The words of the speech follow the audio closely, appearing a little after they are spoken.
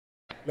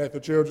Let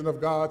the children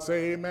of God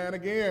say amen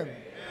again. Amen.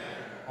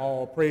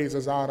 All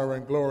praises, honor,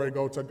 and glory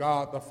go to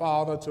God the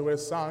Father, to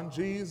his Son,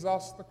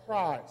 Jesus the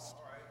Christ,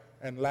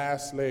 and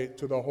lastly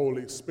to the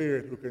Holy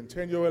Spirit, who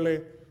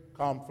continually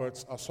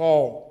comforts us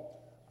all.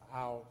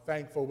 How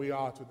thankful we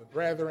are to the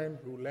brethren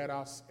who led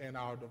us in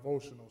our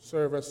devotional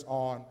service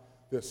on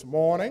this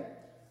morning,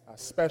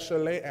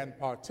 especially and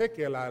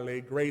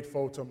particularly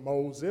grateful to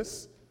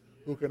Moses,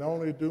 who can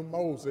only do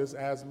Moses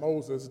as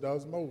Moses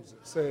does Moses.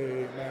 Say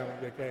amen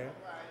when you can.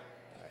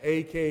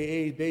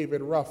 A.K.A.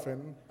 David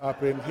Ruffin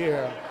up in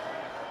here.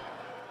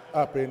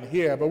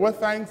 But we're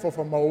thankful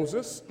for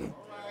Moses,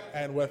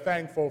 and we're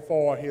thankful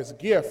for his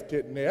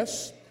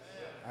giftedness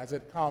as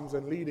it comes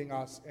in leading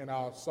us in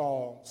our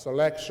song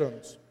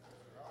selections.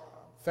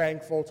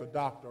 Thankful to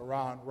Dr.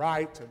 Ron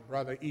Wright and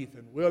Brother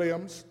Ethan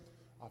Williams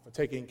for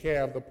taking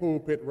care of the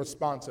pulpit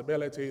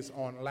responsibilities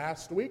on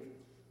last week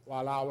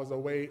while I was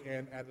away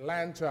in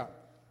Atlanta.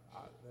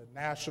 The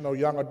National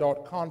Young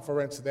Adult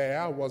Conference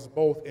there was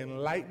both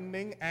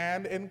enlightening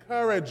and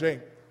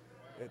encouraging.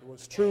 It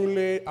was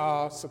truly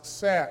a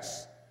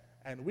success,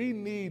 and we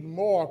need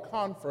more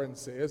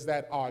conferences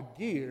that are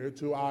geared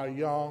to our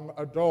young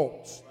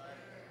adults.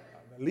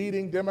 The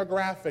leading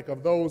demographic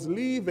of those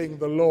leaving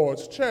the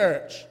Lord's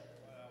church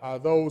are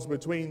those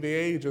between the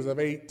ages of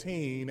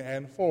 18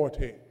 and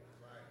 40.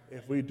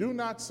 If we do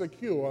not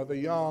secure the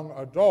young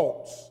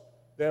adults,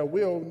 there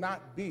will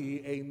not be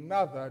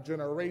another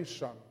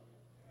generation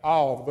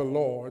of the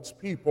Lord's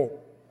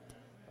people.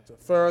 To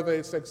further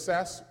its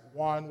success,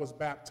 one was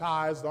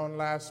baptized on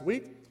last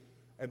week,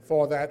 and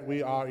for that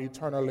we are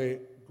eternally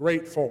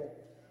grateful.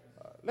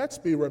 Let's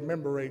be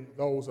remembering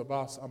those of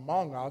us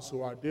among us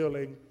who are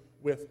dealing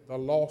with the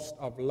loss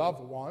of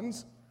loved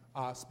ones,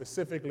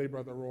 specifically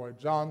Brother Roy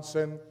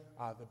Johnson,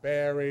 the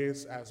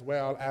Berries, as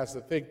well as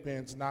the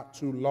Thigpens not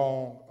too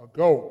long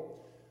ago.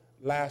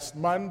 Last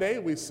Monday,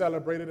 we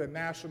celebrated a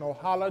national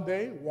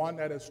holiday, one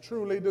that is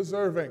truly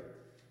deserving,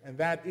 and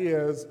that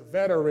is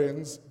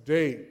Veterans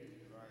Day.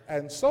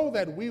 And so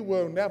that we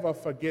will never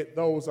forget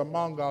those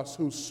among us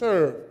who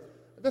serve,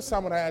 this time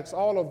I'm going to ask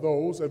all of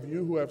those of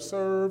you who have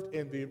served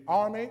in the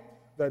Army,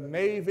 the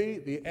Navy,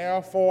 the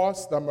Air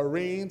Force, the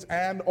Marines,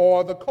 and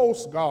or the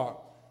Coast Guard,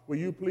 will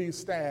you please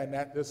stand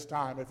at this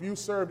time? If you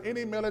served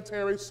any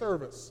military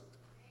service,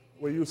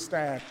 will you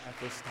stand at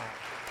this time?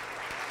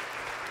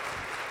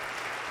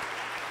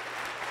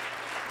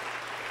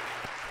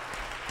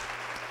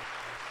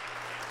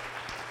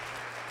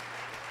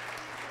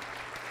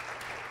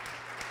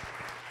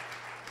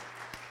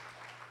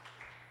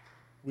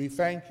 We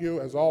thank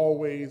you as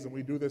always, and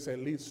we do this at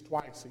least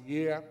twice a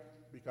year,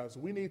 because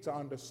we need to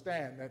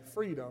understand that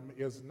freedom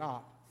is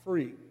not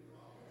free.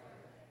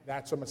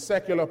 That's from a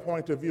secular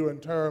point of view in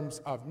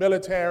terms of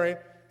military,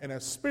 and a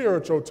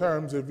spiritual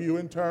terms of view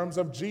in terms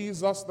of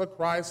Jesus the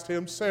Christ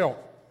himself.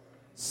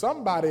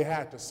 Somebody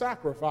had to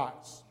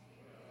sacrifice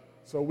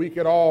so we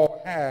could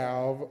all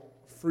have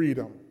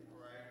freedom.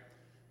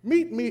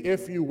 Meet me,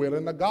 if you will,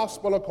 in the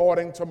Gospel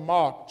according to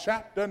Mark,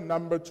 chapter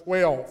number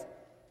 12.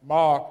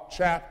 Mark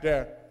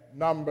chapter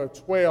number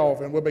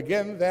 12, and we'll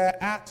begin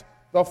there at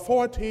the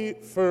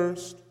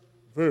 41st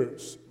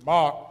verse.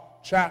 Mark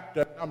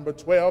chapter number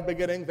 12,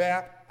 beginning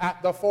there at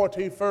the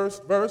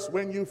 41st verse.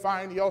 When you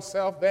find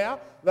yourself there,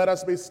 let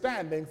us be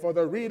standing for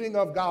the reading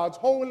of God's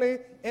holy,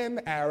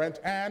 inerrant,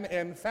 and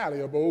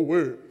infallible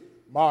word.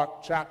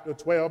 Mark chapter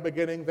 12,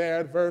 beginning there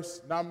at verse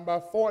number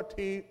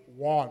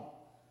 41.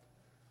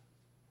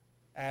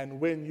 And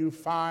when you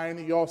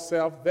find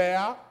yourself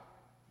there,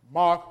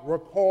 Mark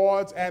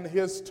records in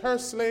his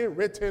tersely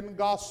written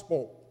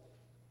gospel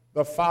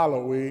the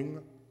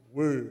following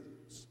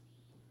words.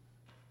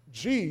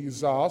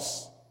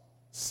 Jesus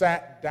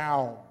sat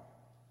down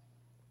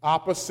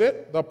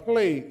opposite the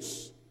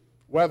place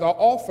where the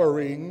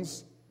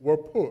offerings were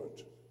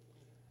put,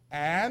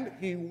 and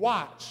he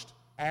watched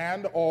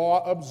and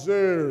or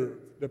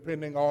observed,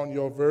 depending on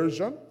your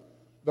version,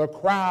 the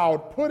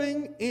crowd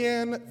putting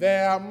in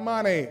their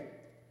money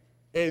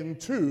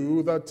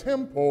into the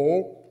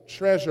temple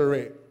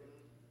treasury.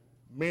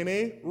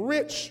 Many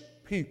rich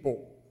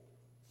people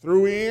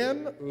threw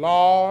in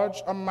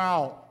large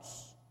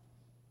amounts,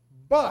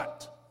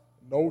 but,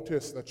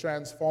 notice the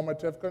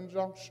transformative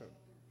conjunction,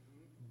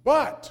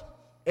 but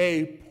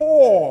a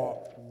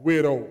poor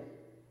widow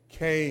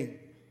came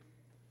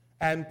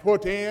and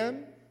put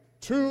in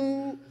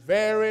 2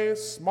 very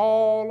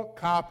small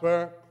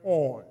copper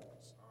coins,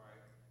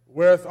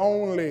 worth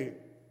only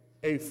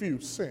a few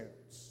cents.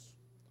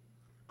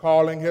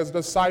 Calling his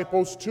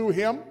disciples to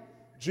him,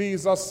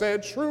 Jesus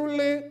said,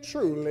 "Truly,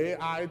 truly,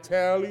 I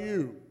tell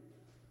you,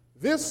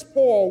 this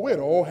poor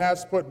widow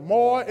has put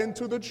more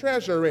into the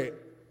treasury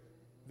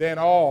than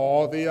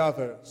all the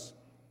others.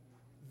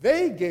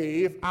 They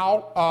gave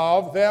out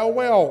of their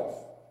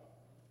wealth,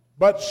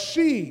 but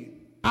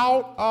she,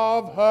 out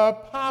of her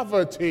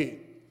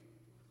poverty,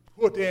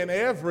 put in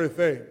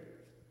everything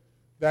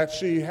that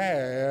she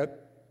had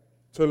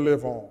to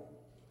live on."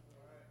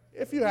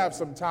 If you have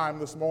some time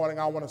this morning,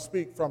 I want to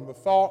speak from the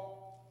thought,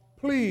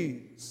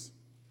 please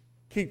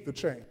keep the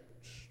change.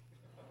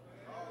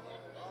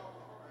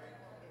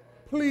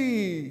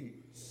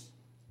 Please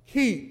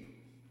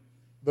keep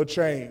the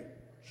change.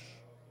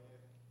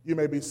 You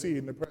may be seated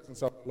in the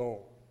presence of the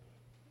Lord.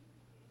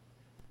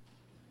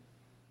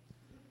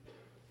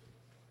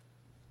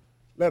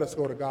 Let us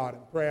go to God in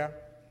prayer.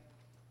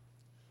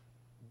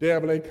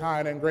 Dearly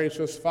kind and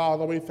gracious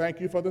Father, we thank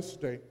you for this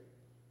day.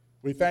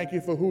 We thank you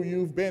for who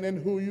you've been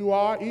and who you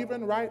are,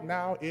 even right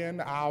now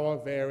in our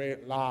very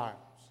lives.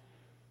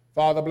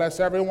 Father, bless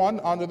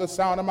everyone under the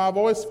sound of my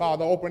voice.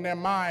 Father, open their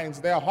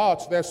minds, their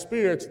hearts, their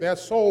spirits, their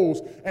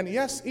souls, and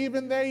yes,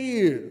 even their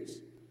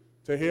ears,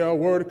 to hear a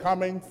word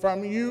coming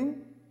from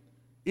you,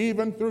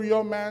 even through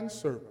your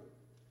manservant,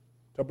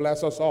 to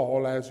bless us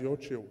all as your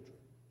children.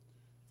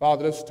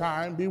 Father, this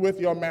time be with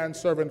your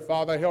manservant.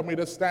 Father, help me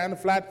to stand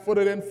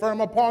flat-footed and firm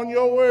upon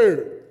your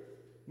word,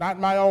 not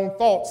my own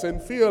thoughts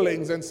and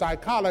feelings and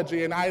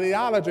psychology and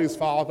ideologies,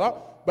 Father,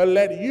 but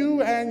let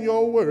you and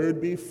your word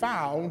be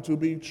found to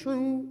be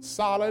true,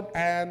 solid,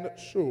 and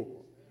sure.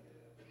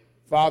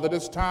 Father,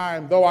 this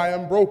time, though I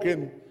am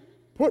broken,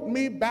 put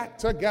me back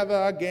together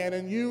again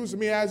and use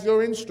me as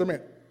your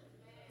instrument.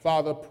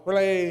 Father,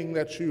 praying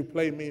that you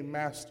play me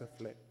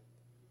masterfully.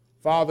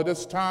 Father,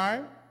 this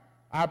time,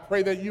 I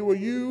pray that you will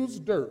use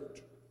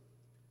dirt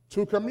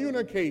to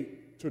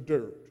communicate to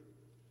dirt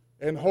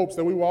in hopes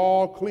that we will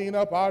all clean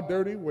up our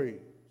dirty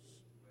ways.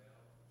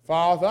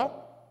 Father,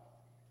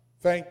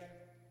 thank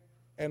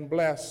and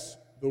bless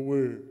the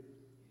word.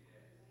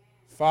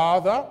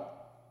 Father,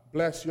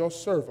 bless your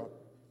servant.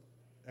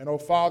 And oh,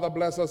 Father,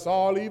 bless us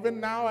all even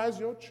now as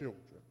your children.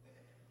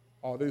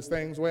 All these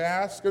things we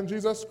ask in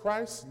Jesus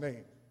Christ's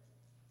name.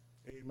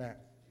 Amen.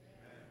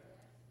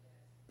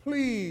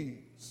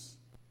 Please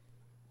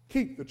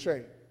keep the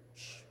change.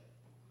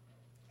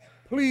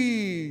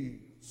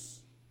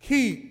 Please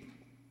keep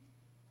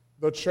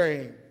the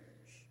change.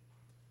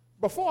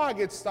 Before I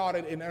get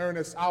started in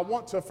earnest, I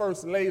want to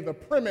first lay the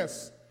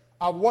premise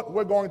of what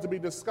we're going to be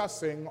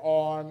discussing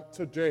on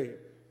today.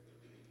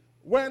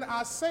 When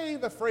I say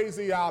the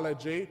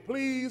phraseology,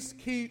 please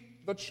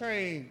keep the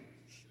change,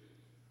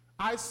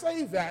 I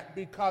say that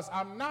because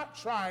I'm not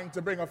trying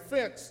to bring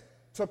offense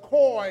to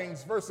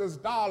coins versus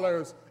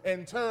dollars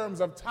in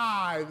terms of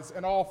tithes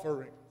and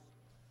offerings.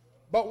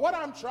 But what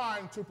I'm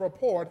trying to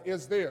purport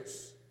is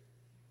this: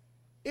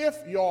 if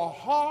your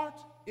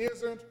heart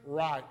isn't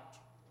right,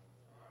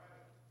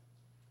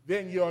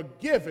 then you're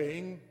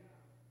giving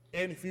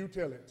in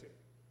futility.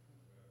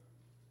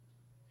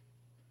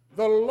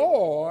 The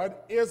Lord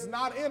is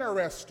not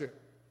interested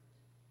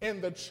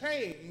in the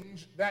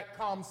change that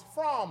comes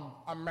from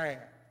a man,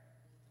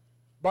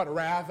 but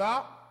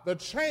rather the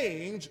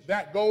change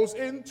that goes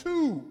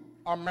into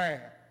a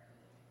man.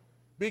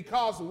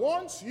 Because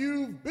once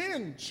you've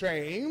been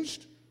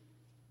changed,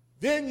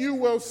 then you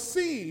will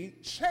see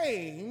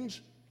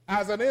change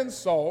as an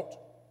insult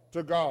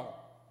to God.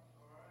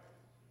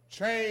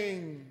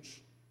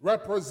 Change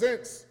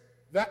represents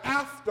the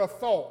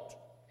afterthought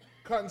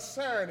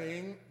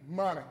concerning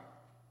money.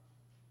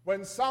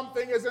 When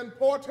something is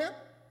important,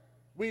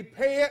 we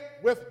pay it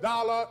with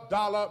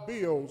dollar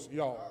bills,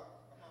 y'all.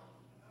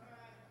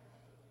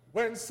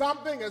 When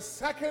something is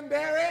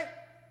secondary,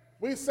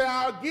 we say,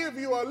 I'll give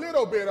you a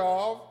little bit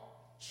of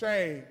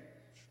change.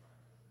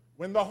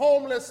 When the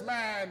homeless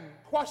man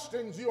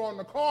questions you on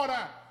the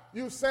corner,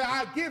 you say,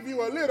 I'll give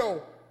you a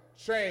little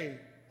change.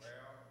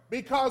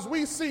 Because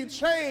we see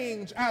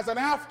change as an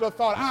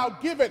afterthought. I'll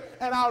give it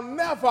and I'll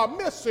never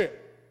miss it.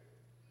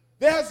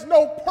 There's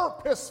no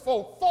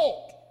purposeful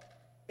thought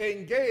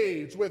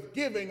engaged with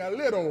giving a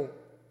little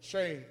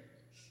change.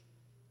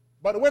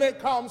 But when it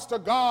comes to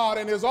God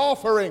and his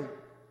offering,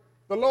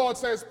 the Lord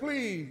says,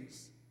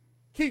 please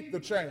keep the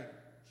change.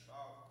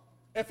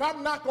 If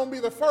I'm not going to be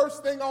the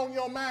first thing on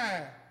your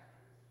mind,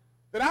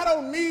 then I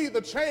don't need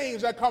the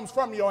change that comes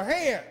from your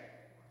hand.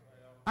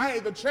 I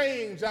need the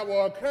change that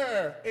will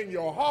occur in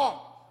your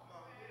heart.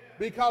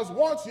 Because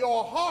once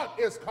your heart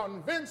is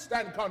convinced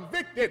and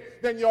convicted,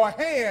 then your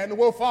hand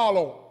will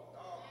follow.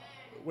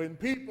 When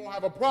people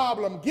have a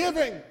problem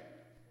giving,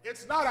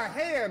 it's not a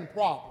hand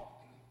problem.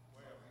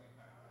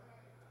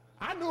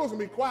 I knew it was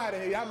going to be quiet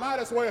in here. I might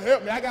as well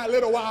help me. I got a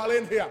little while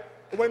in here.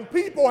 When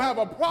people have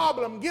a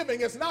problem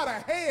giving, it's not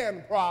a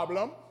hand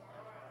problem.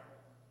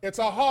 It's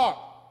a heart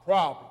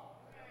problem.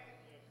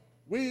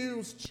 We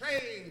use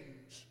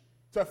change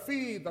to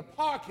feed the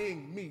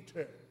parking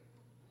meter,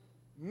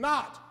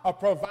 not a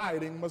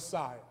providing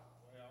Messiah.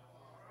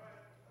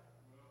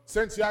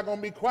 Since y'all going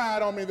to be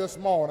quiet on me this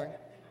morning,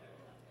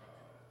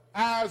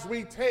 as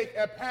we take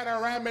a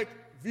panoramic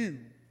view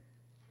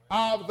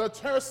of the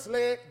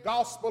tersely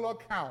gospel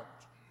account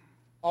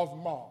of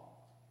Mark,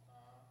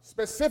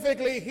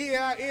 specifically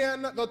here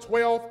in the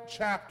 12th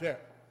chapter.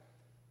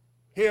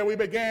 Here we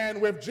began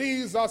with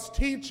Jesus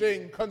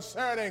teaching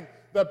concerning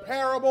the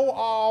parable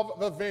of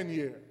the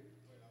vineyard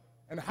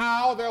and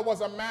how there was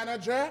a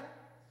manager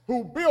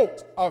who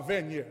built a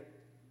vineyard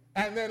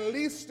and then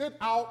leased it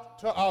out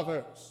to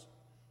others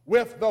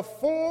with the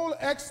full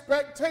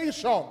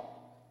expectation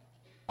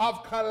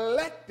of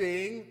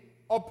collecting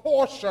a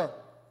portion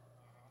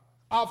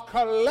of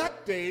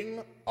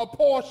collecting a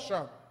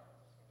portion,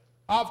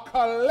 of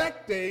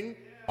collecting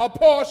a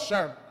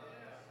portion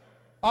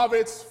of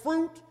its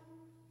fruit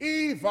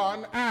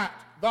even at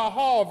the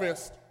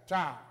harvest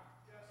time.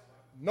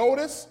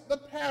 Notice the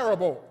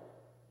parable.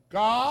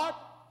 God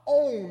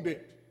owned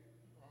it.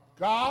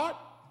 God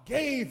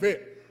gave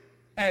it.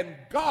 And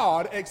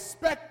God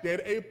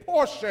expected a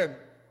portion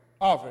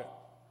of it.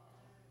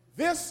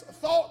 This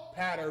thought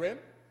pattern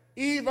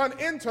even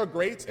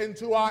integrates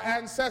into our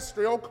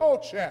ancestral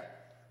culture,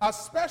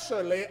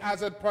 especially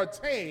as it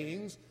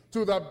pertains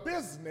to the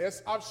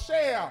business of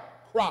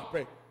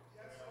sharecropping.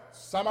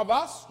 Some of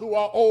us who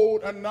are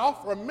old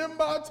enough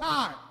remember a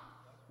time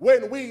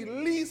when we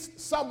leased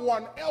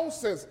someone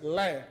else's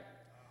land,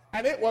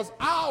 and it was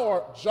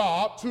our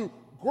job to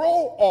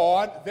grow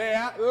on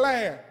their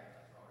land.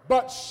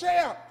 But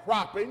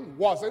sharecropping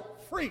wasn't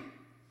free.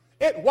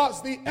 It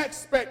was the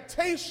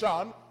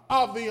expectation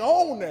of the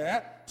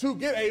owner to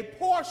get a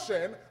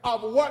portion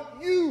of what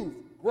you've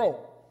grown.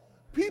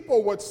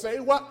 People would say,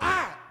 well,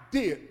 I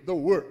did the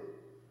work.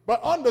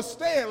 But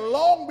understand,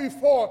 long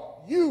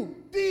before you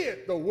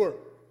did the work,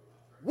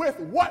 with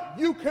what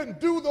you can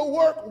do the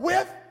work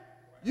with,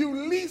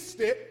 you leased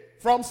it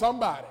from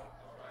somebody.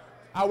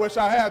 I wish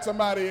I had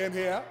somebody in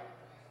here.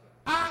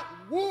 I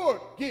would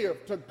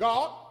give to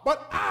God,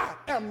 but I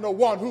am the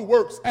one who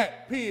works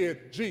at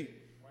P&G.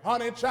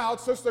 Honey, child,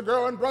 sister,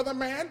 girl, and brother,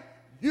 man,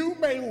 you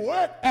may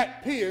work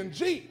at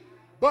P&G,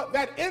 but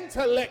that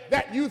intellect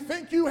that you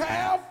think you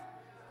have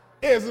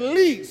is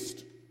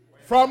leased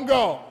from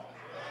God.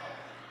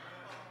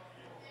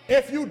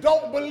 If you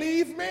don't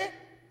believe me,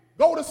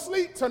 go to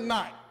sleep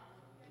tonight,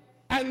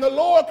 and the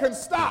Lord can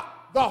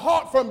stop the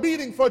heart from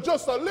beating for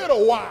just a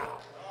little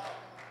while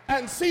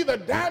and see the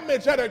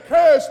damage that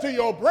occurs to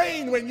your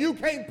brain when you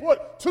can't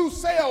put two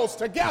cells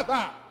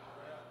together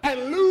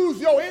and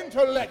lose your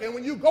intellect. And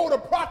when you go to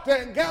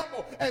Procter &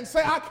 Gamble and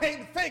say, I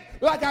can't think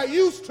like I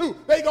used to,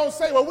 they're going to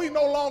say, well, we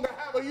no longer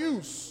have a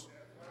use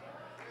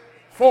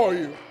for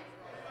you.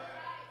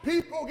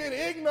 People get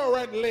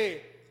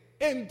ignorantly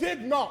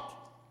indignant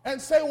and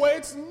say, well,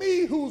 it's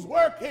me who's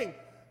working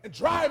and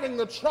driving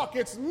the truck.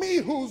 It's me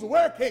who's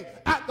working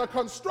at the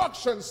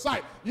construction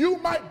site. You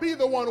might be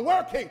the one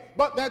working,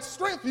 but that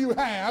strength you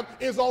have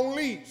is on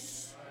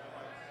lease.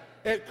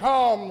 It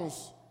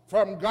comes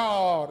from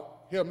God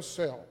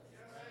himself.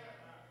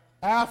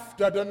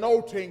 After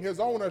denoting his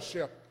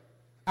ownership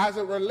as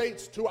it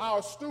relates to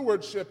our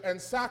stewardship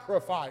and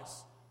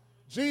sacrifice,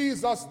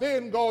 Jesus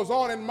then goes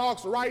on in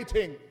Mark's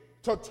writing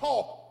to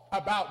talk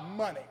about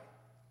money,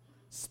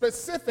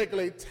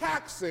 specifically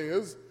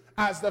taxes,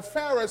 as the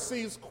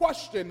Pharisees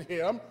question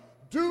him,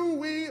 do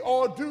we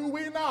or do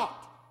we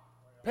not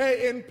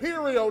pay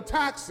imperial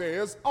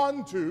taxes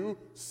unto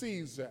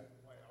Caesar?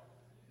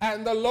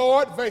 And the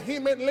Lord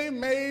vehemently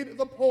made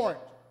the point,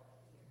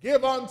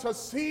 give unto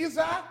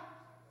Caesar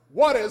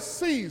what is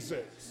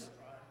Caesar's,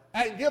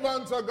 and give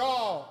unto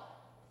God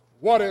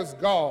what is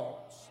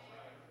God's.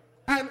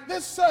 And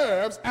this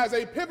serves as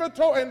a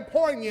pivotal and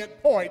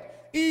poignant point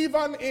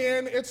even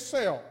in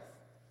itself,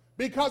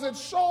 because it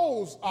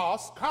shows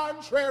us,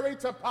 contrary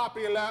to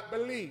popular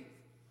belief,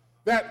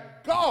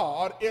 that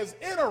God is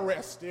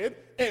interested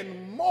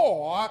in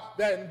more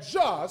than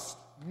just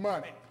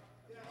money.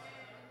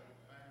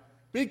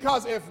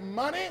 Because if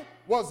money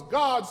was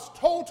God's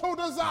total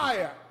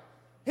desire,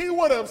 he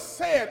would have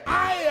said,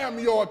 I am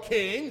your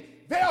king,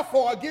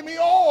 therefore give me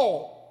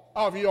all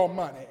of your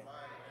money.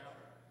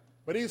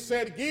 But he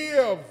said,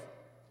 give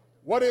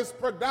what is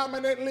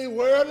predominantly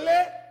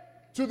worldly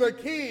to the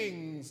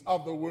kings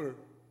of the world.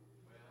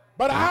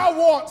 But I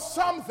want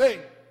something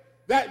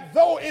that,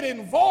 though it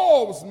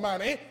involves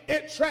money,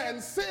 it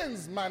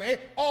transcends money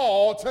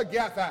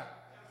altogether.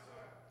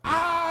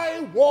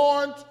 I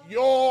want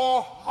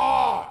your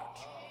heart.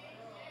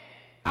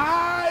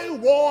 I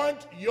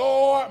want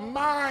your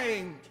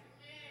mind.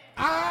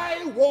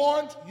 I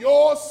want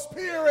your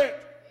spirit.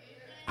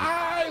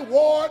 I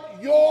want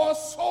your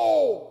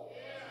soul.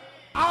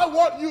 I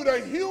want you to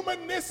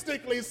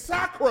humanistically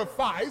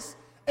sacrifice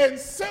in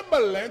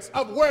semblance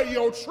of where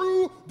your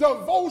true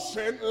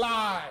devotion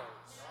lies.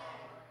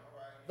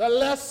 The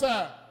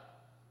lesser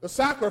the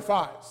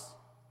sacrifice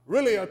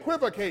really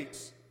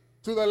equivocates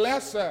to the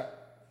lesser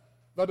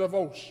the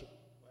devotion.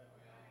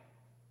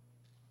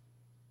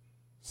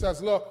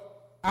 Says, look,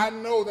 I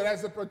know that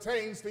as it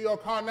pertains to your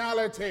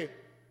carnality,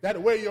 that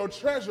where your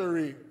treasure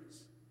is,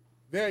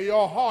 there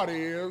your heart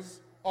is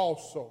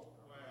also.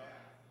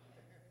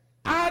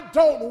 I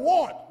don't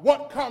want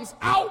what comes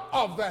out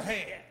of the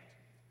hand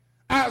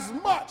as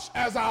much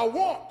as I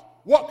want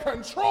what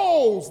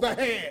controls the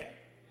hand.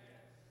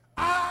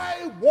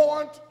 I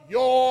want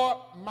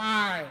your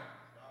mind.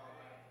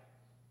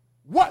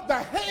 What the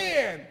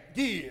hand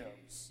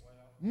gives,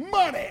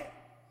 money,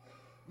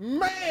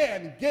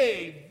 man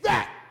gave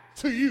that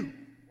to you.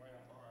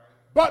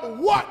 But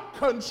what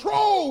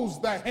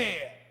controls the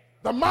hand,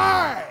 the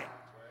mind,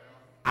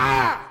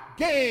 I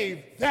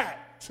gave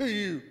that to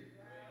you.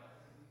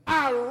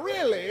 I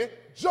really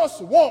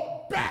just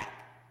want back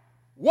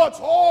what's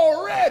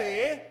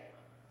already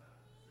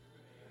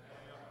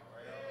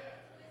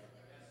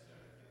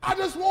I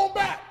just want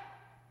back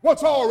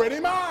what's already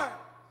mine.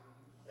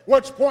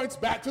 Which points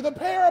back to the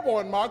parable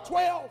in Mark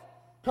 12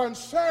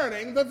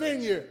 concerning the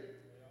vineyard.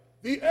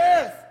 The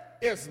earth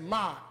is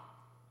mine.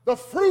 The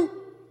fruit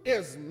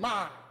is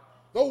mine.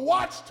 The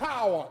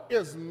watchtower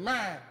is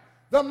mine.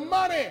 The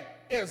money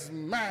is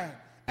mine.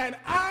 And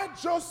I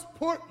just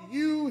put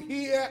you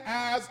here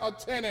as a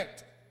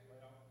tenant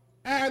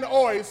and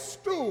or a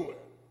steward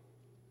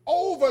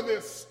over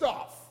this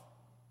stuff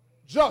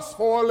just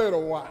for a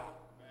little while.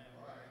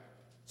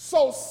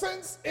 So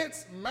since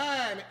it's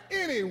mine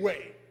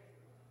anyway,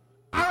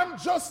 I'm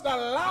just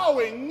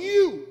allowing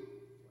you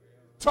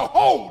to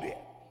hold it.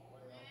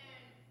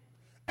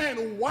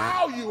 And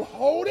while you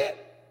hold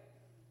it,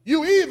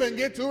 you even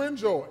get to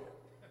enjoy it.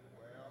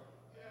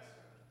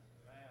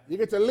 You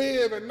get to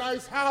live in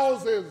nice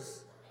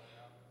houses,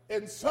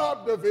 in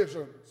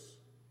subdivisions,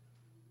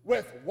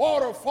 with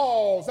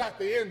waterfalls at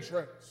the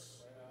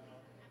entrance,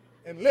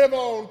 and live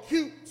on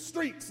cute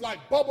streets like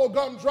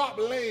Bubblegum Drop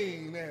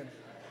Lane and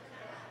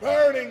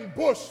Burning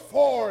Bush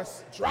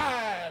Forest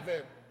Drive.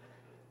 And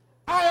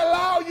I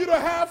allow you to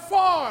have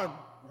fun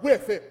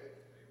with it.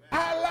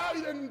 I allow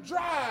you to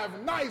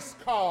drive nice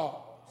cars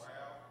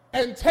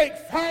and take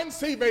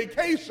fancy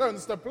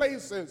vacations to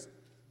places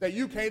that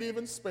you can't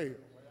even spell.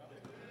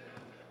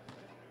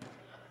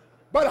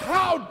 But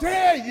how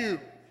dare you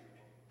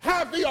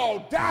have the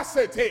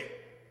audacity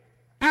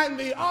and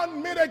the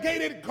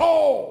unmitigated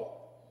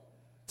goal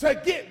to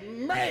get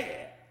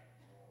mad,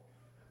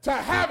 to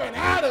have an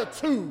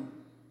attitude,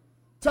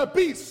 to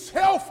be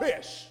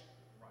selfish,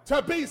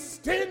 to be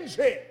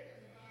stingy,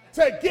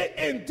 to get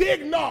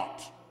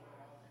indignant,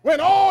 when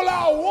all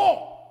I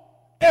want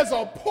is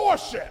a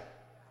portion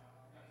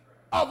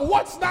of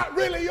what's not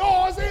really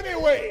yours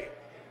anyway.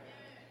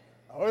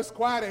 Oh, it's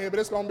quiet in here, but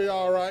it's going to be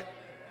all right.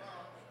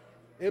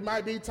 It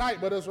might be tight,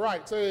 but it's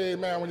right. Say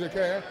amen when you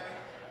can.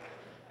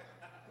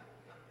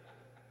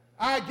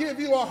 I give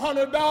you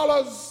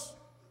 $100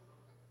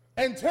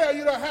 and tell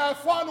you to have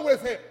fun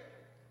with it.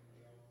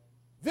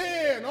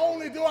 Then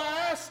only do I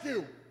ask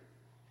you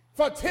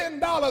for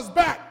 $10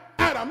 back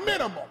at a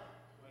minimum.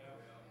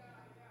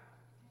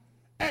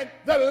 And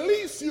the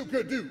least you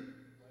could do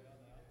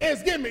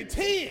is give me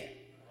 10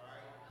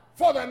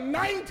 for the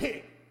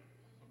 90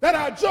 that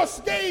I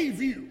just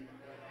gave you.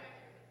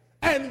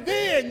 And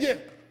then you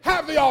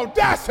have the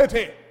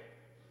audacity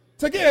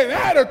to get an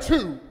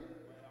attitude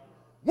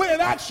when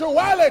in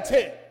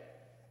actuality,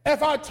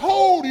 if I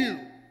told you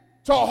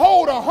to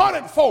hold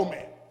 100 for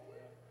me,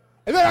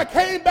 and then I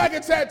came back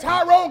and said,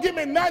 Tyrone, give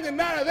me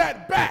 99 of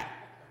that back,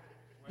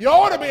 you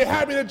ought to be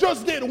happy to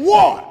just get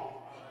one,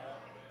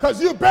 because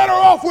you're better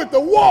off with the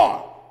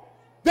one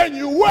than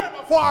you were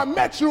before I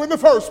met you in the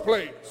first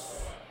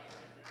place.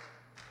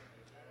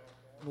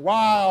 And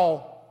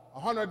while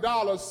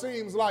 $100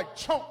 seems like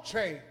chump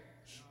change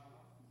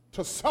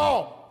to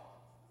some,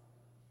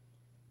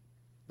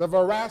 the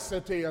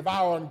veracity of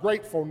our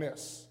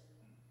ungratefulness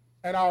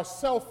and our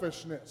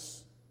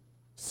selfishness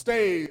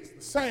stays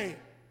the same.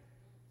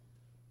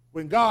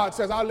 When God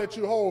says, I'll let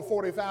you hold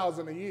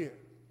 $40,000 a year,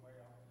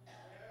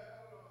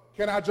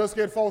 can I just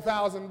get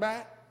 $4,000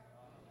 back?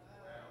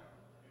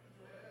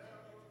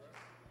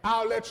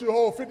 I'll let you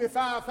hold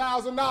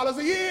 $55,000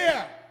 a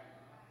year.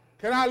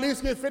 Can I at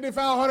least get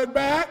 $5,500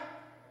 back?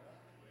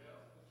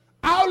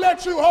 I'll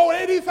let you hold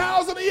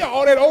 $80,000 a year.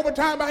 All that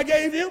overtime I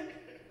gave you.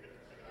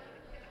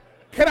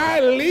 Can I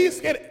at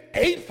least get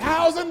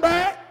 $8,000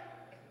 back?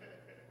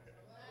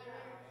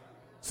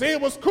 See, it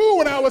was cool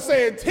when I was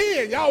saying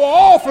 10. Y'all were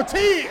all for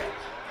 10.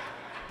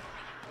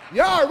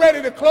 Y'all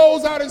ready to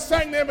close out and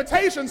sing the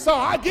invitation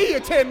song. I give you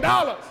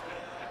 $10.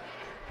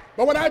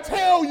 But when I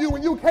tell you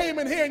when you came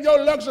in here in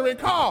your luxury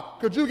car,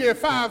 could you get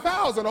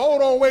 $5,000?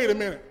 Hold on, wait a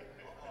minute.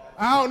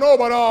 I don't know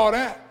about all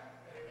that.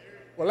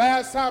 Well,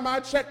 last time I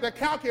checked the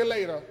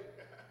calculator,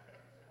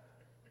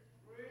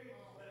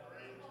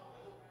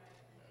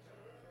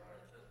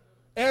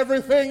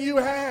 everything you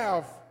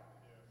have,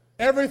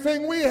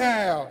 everything we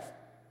have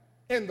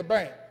in the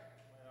bank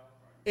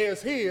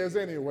is his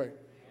anyway.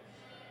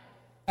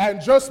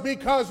 And just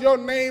because your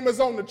name is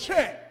on the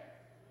check,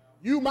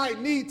 you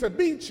might need to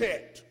be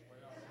checked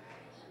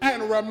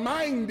and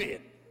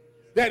reminded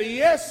that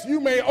yes, you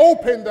may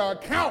open the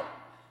account,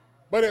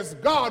 but it's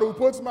God who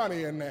puts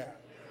money in there.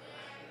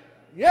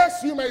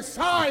 Yes, you may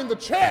sign the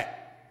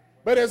check,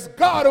 but it's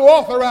God who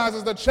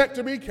authorizes the check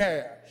to be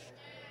cashed.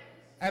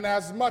 And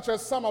as much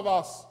as some of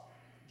us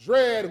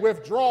dread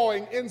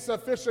withdrawing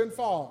insufficient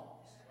funds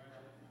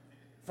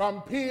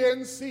from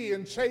PNC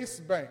and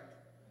Chase Bank,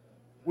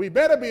 we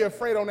better be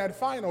afraid on that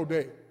final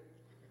day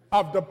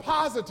of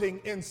depositing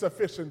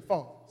insufficient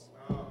funds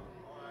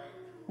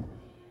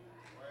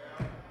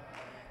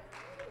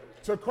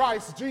to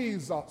Christ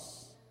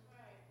Jesus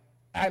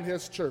and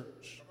his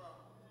church.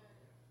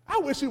 I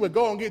wish he would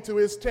go and get to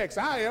his text.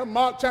 I am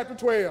Mark chapter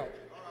 12,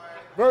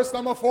 verse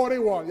number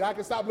 41. Y'all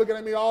can stop looking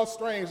at me all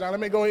strange. Now let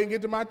me go ahead and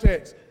get to my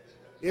text.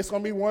 It's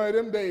going to be one of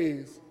them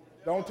days.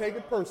 Don't take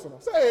it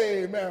personal.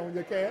 Say amen when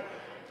you can.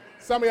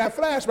 Some of you have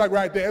flashback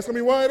right there. It's going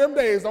to be one of them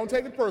days. Don't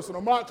take it personal.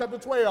 Mark chapter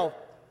 12,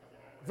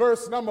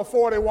 verse number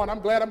 41. I'm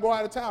glad I'm going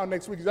out of town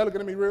next week because they're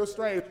looking at me real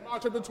strange.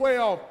 Mark chapter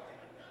 12,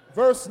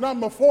 verse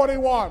number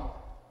 41.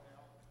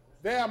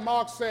 There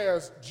Mark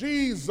says,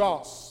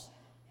 Jesus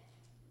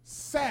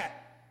sat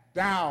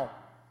down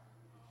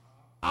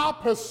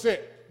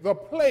opposite the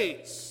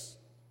place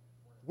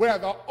where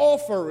the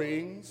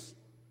offerings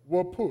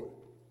were put.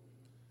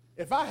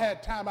 If I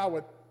had time, I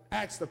would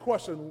ask the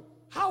question,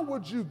 how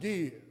would you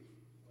give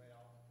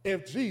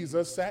if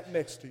Jesus sat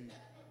next to you?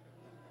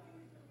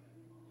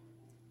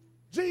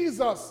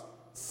 Jesus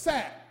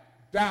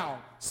sat down.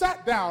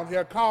 Sat down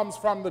here comes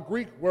from the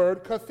Greek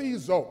word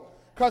kathizo.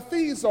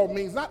 Kathizo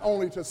means not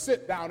only to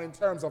sit down in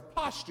terms of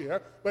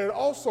posture, but it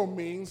also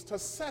means to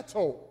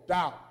settle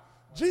down.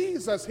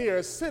 Jesus here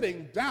is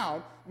sitting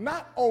down,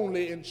 not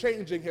only in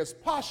changing his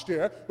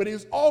posture, but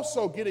he's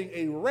also getting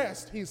a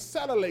rest. He's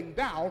settling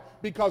down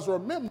because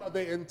remember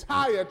the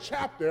entire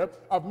chapter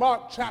of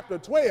Mark chapter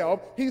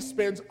 12, he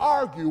spends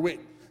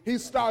arguing. He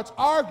starts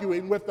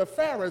arguing with the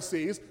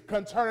Pharisees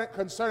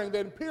concerning the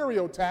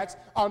imperial tax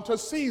unto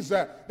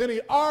Caesar. Then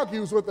he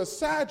argues with the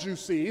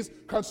Sadducees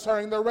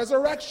concerning the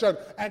resurrection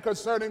and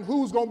concerning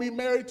who's going to be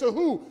married to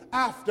who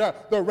after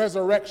the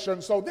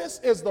resurrection. So this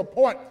is the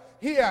point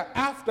here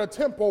after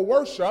temple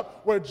worship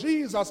where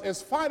Jesus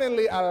is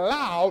finally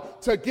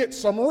allowed to get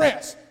some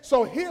rest.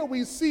 So here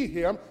we see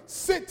him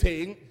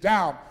sitting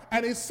down.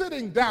 And he's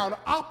sitting down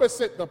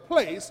opposite the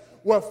place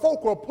where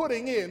folk are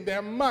putting in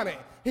their money.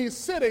 He's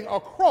sitting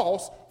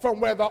across from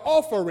where the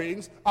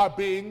offerings are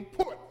being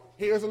put.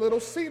 Here's a little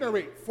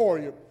scenery for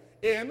you.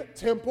 In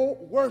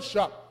temple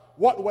worship,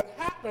 what would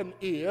happen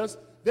is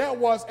there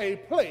was a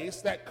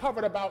place that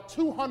covered about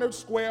 200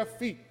 square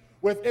feet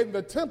within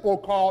the temple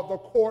called the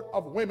Court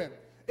of Women.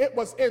 It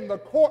was in the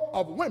Court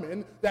of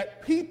Women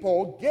that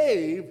people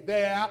gave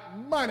their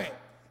money.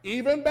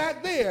 Even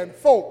back then,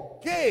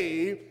 folk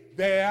gave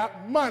their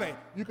money.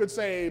 You could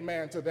say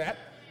amen to that.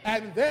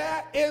 And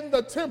there in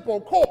the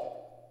temple court,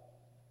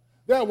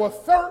 there were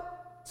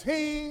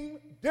 13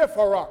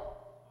 different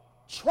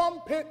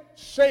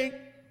trumpet-shaped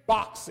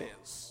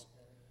boxes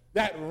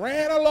that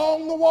ran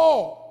along the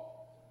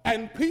wall,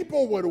 and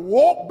people would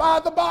walk by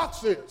the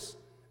boxes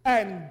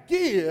and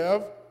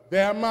give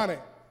their money.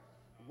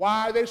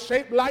 Why are they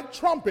shaped like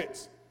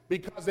trumpets?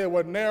 Because they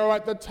were narrow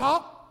at the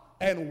top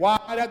and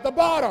wide at the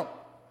bottom.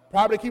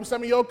 Probably keep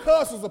some of your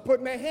cousins from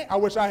putting their hand. I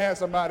wish I had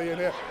somebody in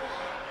here.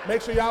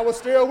 Make sure y'all were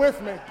still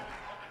with me.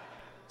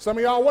 Some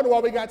of y'all wonder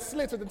why we got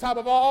slits at the top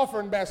of our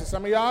offering basket.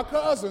 Some of y'all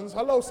cousins,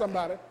 hello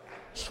somebody.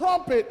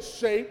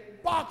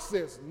 Trumpet-shaped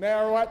boxes,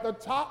 narrow at the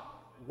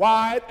top,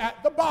 wide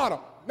at the bottom.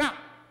 Now,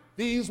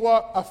 these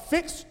were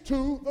affixed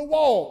to the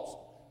walls.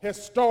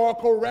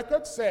 Historical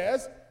record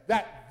says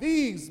that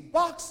these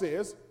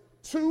boxes,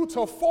 2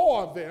 to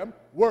 4 of them,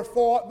 were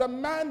for the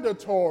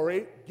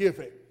mandatory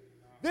giving.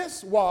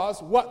 This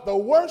was what the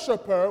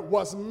worshiper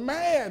was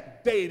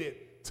mandated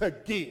to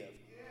give.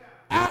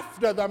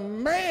 After the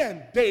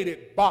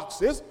mandated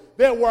boxes,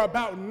 there were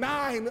about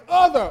 9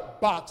 other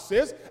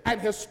boxes,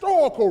 and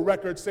historical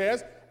record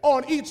says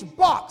on each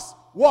box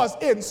was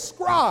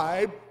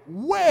inscribed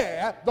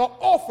where the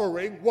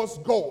offering was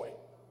going.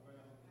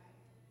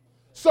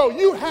 So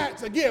you had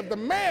to give the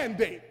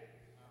mandate,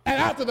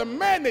 and after the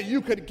mandate, you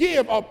could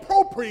give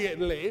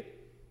appropriately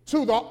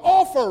to the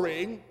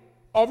offering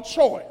of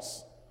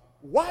choice.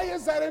 Why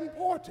is that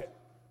important?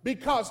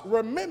 Because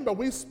remember,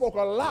 we spoke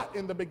a lot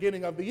in the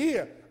beginning of the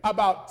year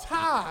about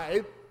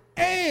tithe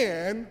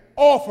and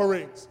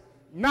offerings.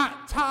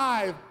 Not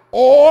tithe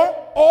or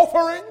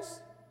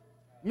offerings,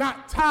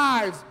 not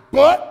tithes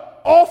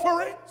but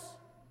offerings.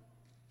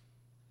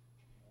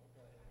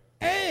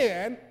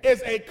 And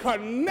is a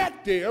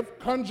connective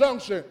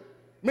conjunction.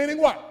 Meaning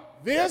what?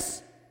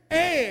 This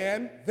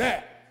and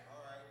that.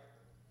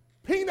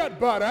 Peanut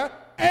butter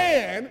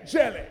and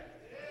jelly.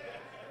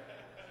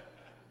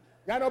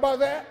 Y'all know about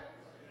that?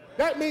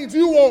 That means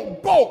you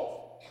want both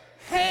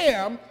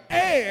ham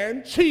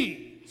and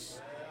cheese,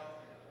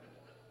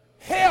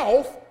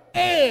 health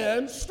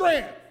and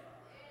strength.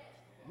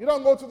 You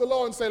don't go to the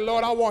Lord and say,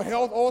 Lord, I want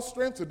health or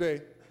strength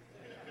today.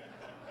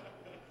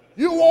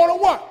 You want a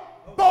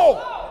what?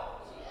 Both.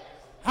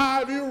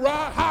 How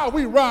have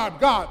we robbed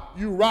God?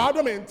 You robbed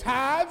him in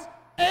tithes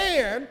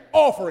and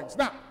offerings.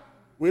 Now,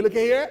 we look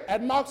here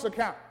at Mark's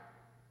account.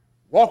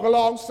 Walk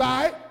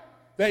alongside.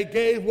 They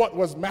gave what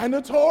was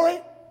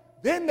mandatory.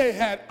 Then they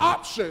had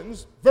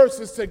options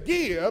versus to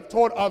give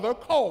toward other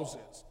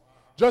causes.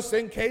 Just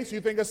in case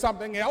you think of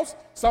something else,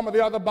 some of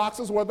the other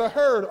boxes were the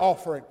herd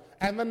offering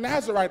and the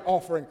Nazarite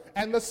offering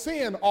and the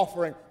sin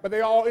offering, but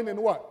they all end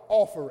in what?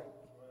 Offering.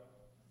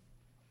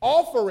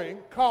 Offering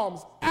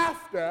comes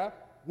after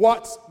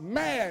what's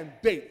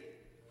mandated.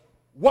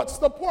 What's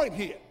the point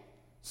here?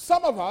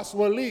 Some of us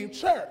will leave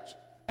church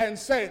and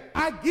say,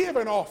 I give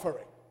an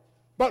offering,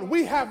 but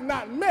we have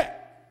not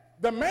met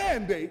the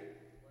mandate.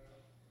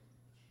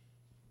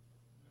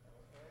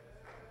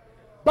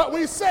 But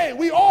we say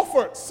we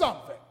offered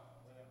something.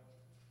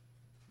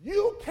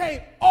 You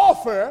can't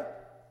offer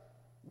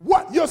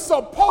what you're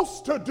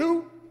supposed to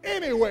do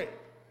anyway.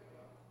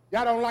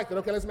 Y'all don't like that.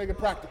 Okay, let's make it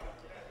practical.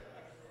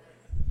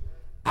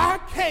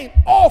 can't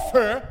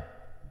offer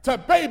to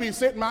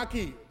babysit my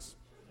kids.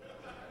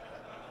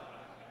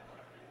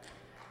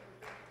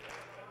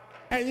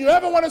 And you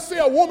ever want to see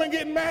a woman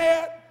getting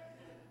mad?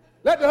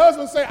 Let the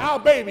husband say, I'll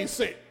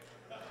babysit.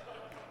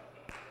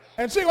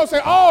 And she gonna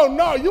say, oh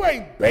no, you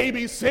ain't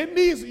babysitting,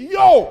 these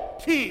your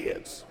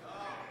kids.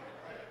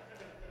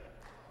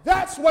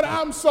 That's what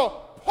I'm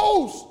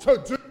supposed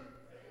to do.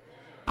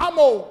 I'm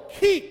gonna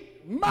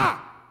keep my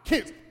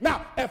kids.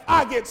 Now, if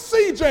I get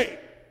CJ,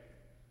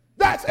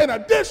 that's in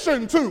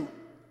addition to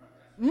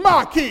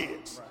my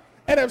kids.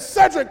 And if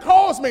Cedric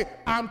calls me,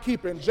 I'm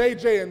keeping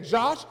JJ and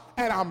Josh,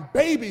 and I'm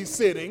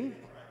babysitting.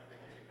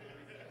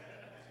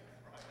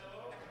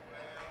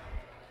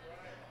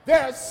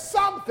 There's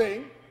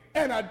something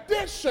in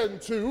addition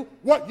to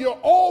what you're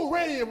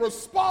already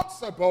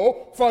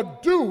responsible for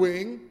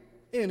doing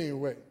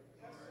anyway.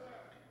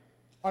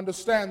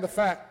 Understand the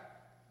fact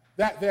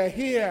that they're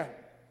here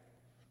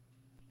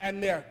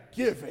and they're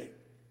giving.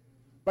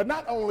 But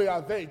not only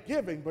are they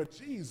giving, but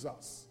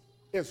Jesus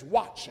is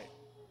watching.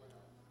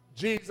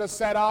 Jesus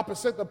sat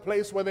opposite the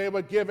place where they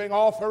were giving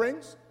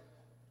offerings,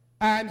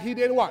 and he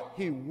did what?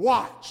 He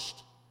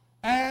watched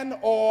and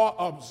or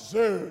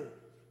observed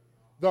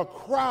the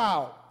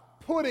crowd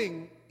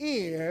putting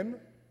in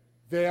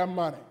their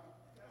money.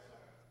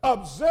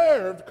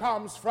 Observed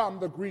comes from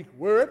the Greek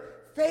word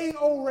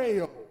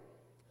theoreo.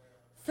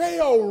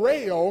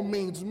 Theoreo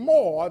means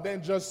more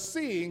than just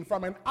seeing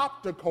from an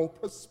optical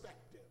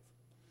perspective.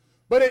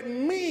 But it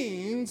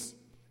means,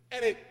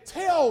 and it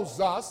tells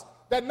us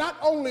that not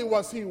only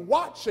was he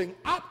watching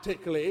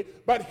optically,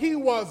 but he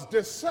was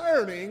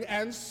discerning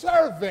and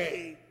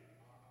surveying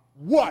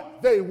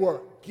what they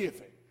were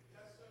giving.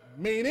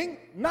 Meaning,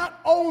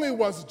 not only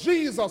was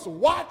Jesus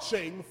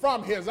watching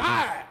from his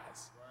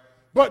eyes,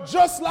 but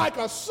just like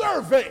a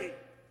survey,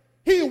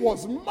 he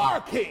was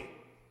marking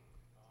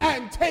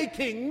and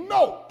taking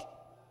note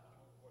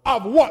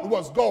of what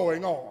was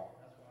going on.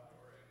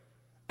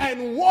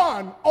 And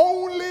one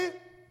only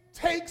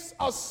takes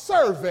a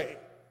survey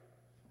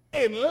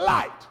in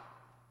light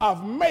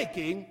of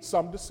making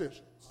some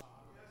decisions.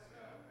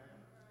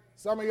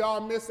 Some of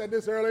y'all missed at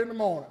this early in the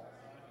morning.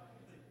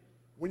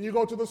 When you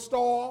go to the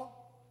store,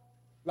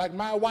 like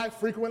my wife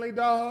frequently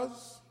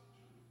does,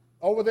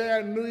 over there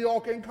in New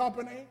York and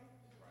Company.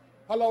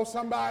 Hello,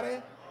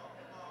 somebody.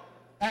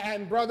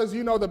 And brothers,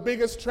 you know the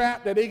biggest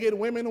trap that they get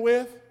women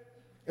with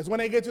is when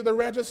they get to the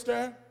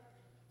register,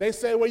 they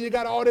say, well, you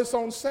got all this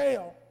on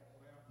sale.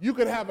 You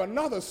could have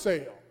another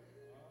sale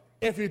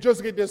if you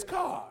just get this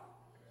card.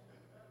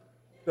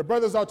 The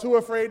brothers are too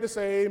afraid to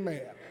say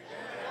amen.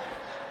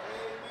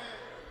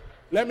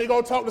 Let me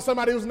go talk to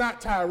somebody who's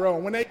not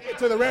Tyrone. When they get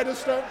to the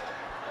register,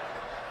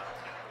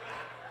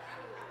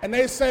 and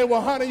they say,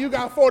 well, honey, you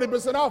got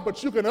 40% off,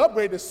 but you can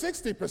upgrade to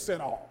 60%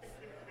 off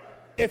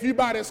if you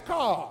buy this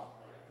card.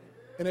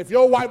 And if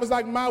your wife is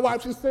like my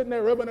wife, she's sitting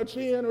there rubbing her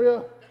chin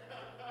real,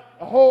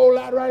 a whole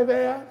lot right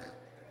there.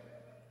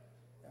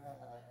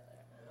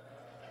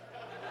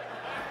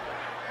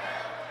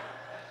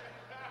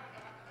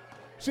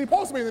 She's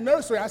supposed to be in the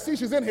nursery. I see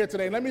she's in here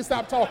today. Let me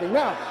stop talking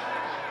now.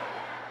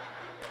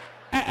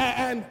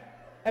 And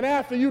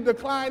after you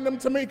decline them,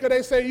 Tamika,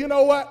 they say, you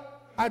know what?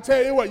 I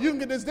tell you what, you can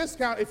get this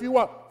discount if you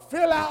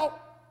fill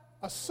out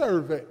a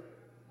survey.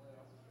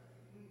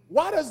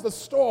 Why does the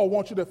store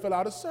want you to fill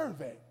out a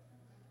survey?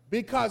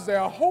 Because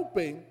they're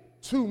hoping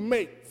to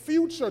make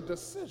future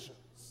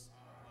decisions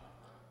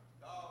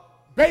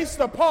based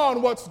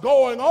upon what's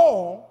going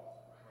on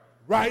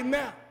right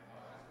now.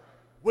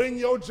 When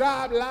your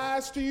job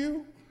lies to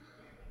you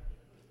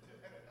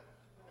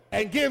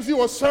and gives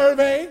you a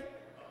survey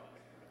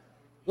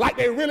like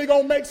they really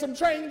gonna make some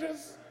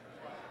changes,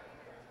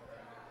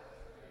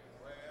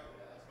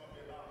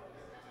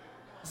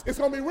 it's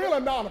going to be real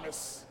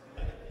anonymous.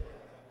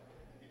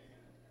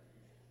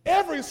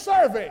 Every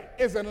survey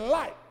is in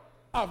light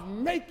of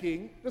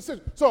making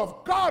decisions. So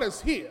if God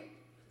is here,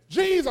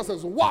 Jesus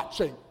is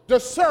watching,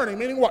 discerning,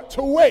 meaning what?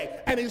 To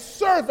weigh. And he's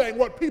surveying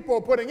what people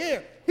are putting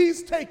in.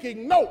 He's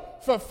taking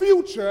note for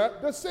future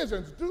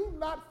decisions. Do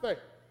not think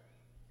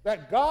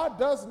that God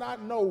does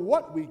not know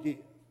what we give.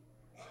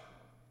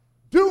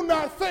 Do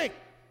not think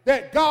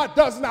that God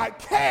does not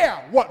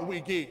care what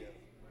we give.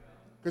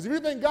 Because if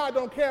you think God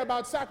don't care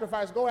about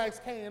sacrifice, go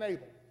ask Cain and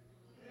Abel.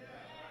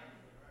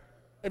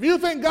 If you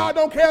think God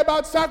don't care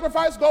about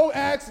sacrifice, go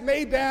ask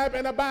Nadab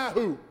and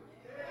Abihu.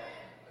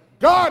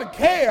 God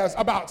cares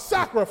about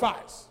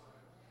sacrifice.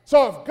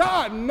 So if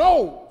God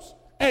knows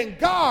and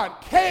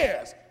God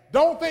cares,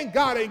 don't think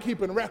God ain't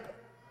keeping record.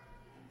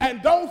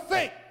 And don't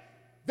think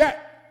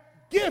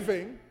that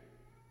giving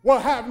will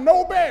have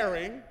no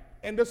bearing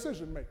in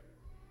decision making.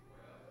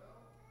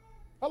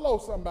 Hello,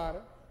 somebody.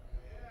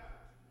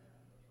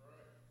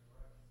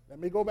 Let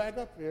me go back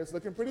up here. It's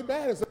looking pretty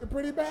bad. It's looking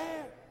pretty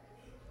bad.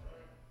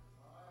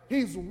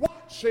 He's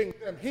watching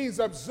them. He's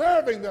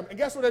observing them. And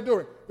guess what they're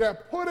doing? They're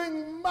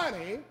putting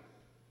money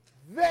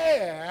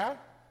there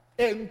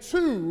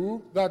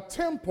into the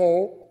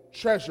temple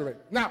treasury.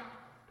 Now,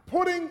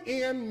 putting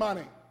in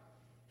money.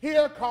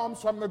 Here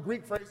comes from the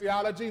Greek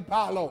phraseology,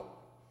 palo.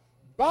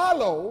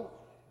 Balo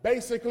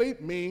basically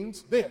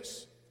means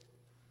this.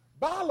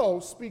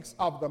 Balo speaks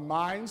of the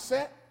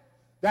mindset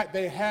that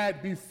they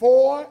had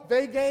before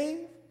they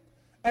gave,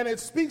 and it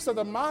speaks of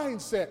the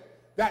mindset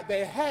that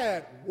they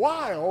had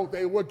while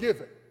they were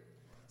giving.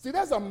 See,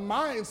 there's a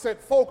mindset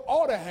folk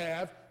ought to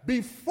have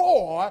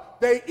before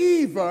they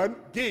even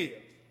give.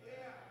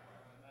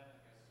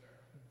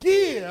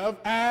 Give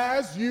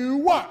as you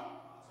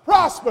what?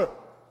 Prosper.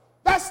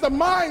 That's the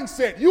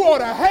mindset you ought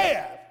to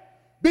have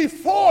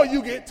before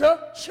you get to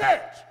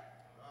church.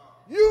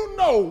 You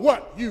know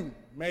what you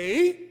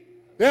made,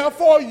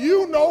 therefore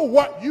you know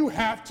what you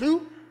have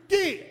to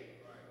give.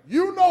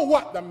 You know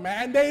what the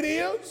mandate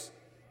is.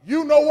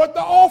 You know what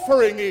the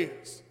offering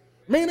is.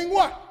 Meaning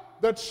what?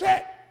 The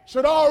check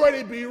should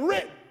already be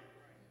written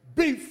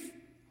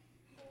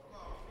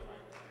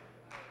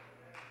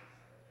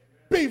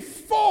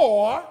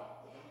before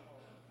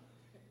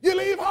you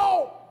leave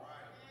home.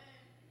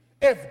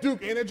 If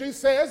Duke Energy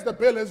says the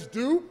bill is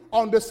due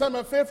on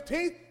December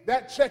 15th,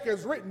 that check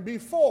is written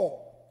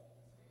before.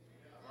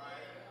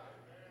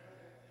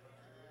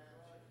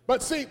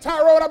 But see,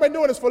 Tyrone, I've been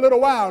doing this for a little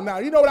while now.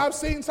 You know what I've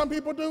seen some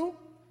people do?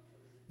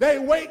 They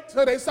wait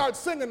till they start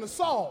singing the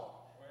song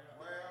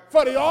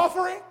for the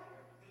offering,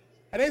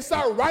 and they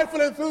start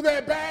rifling through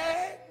their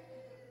bag,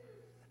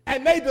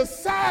 and they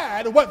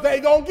decide what they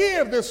gonna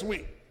give this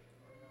week.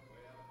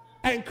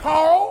 And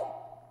Carl,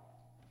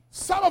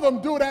 some of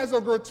them do it as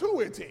a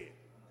gratuity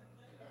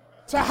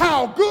to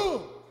how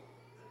good.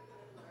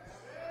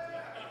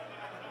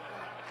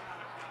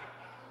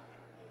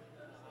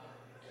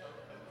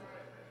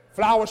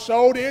 Flower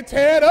Show did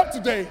tear it up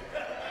today.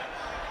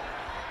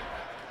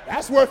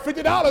 That's worth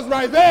 $50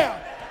 right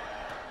there.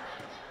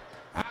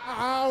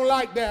 I don't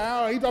like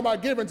that. He talking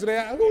about giving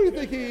today. Who do you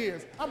think he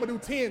is? I'm going to do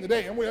 10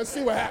 today, and we'll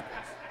see what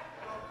happens.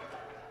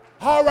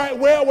 All right,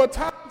 well,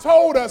 Tom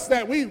told us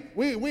that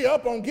we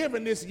up on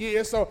giving this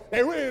year, so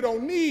they really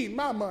don't need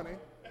my money.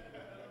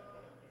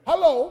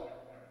 Hello?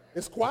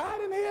 It's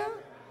quiet in here?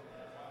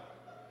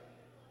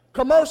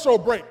 Commercial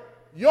break.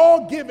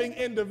 Your giving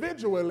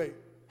individually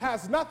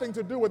has nothing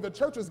to do with the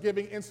church's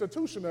giving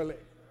institutionally.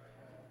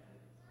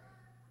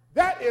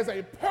 That is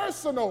a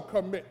personal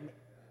commitment.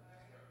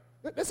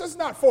 This is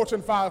not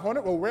Fortune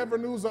 500. Well,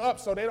 revenues are up,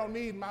 so they don't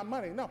need my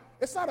money. No,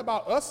 it's not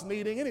about us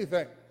needing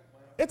anything.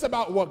 It's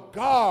about what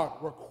God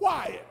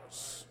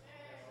requires.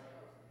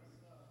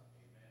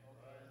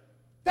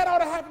 That ought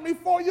to happen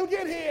before you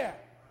get here.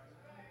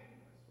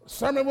 The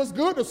sermon was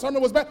good, the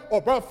sermon was bad.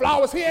 Oh, Brother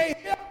Flowers, he ain't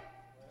here.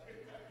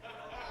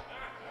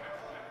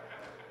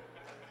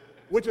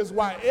 Which is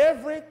why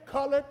every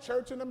colored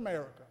church in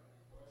America,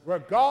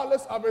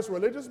 regardless of its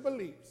religious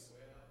beliefs,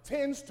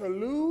 tends to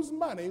lose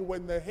money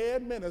when the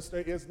head minister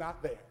is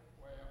not there.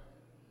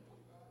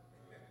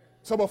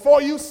 So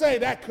before you say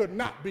that could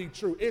not be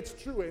true, it's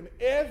true in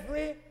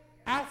every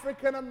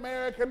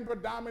African-American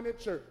predominant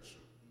church.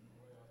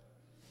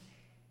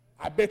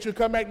 I bet you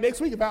come back next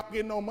week if I don't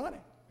get no money.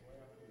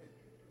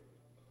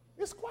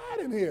 It's quiet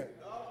in here.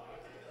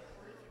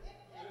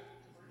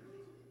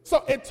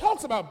 So it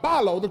talks about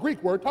balo, the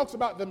Greek word, talks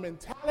about the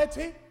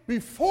mentality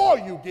before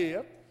you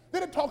give.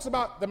 Then it talks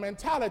about the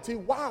mentality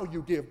while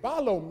you give.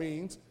 Balo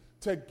means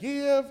to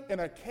give in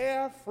a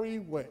carefree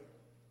way.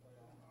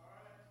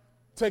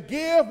 To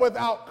give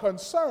without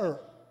concern,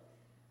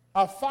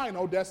 a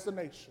final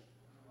destination.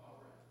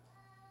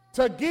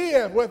 To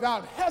give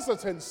without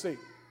hesitancy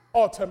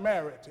or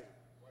temerity.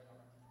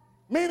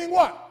 Meaning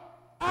what?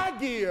 I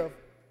give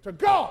to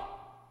God.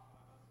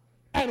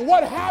 And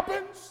what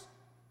happens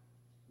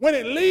when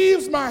it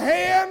leaves my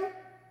hand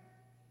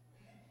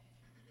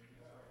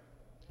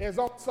is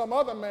on some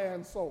other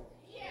man's soul.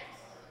 Yes.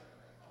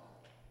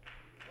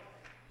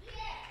 Yes.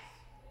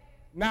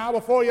 Now,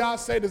 before y'all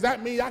say, does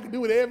that mean I can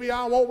do whatever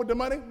y'all want with the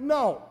money?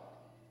 No.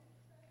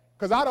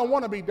 Because I don't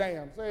want to be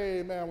damned. Say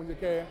amen when you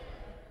can.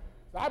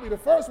 So I'll be the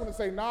first one to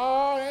say,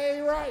 no, it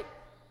ain't right.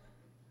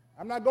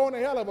 I'm not going to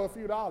hell over a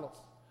few dollars.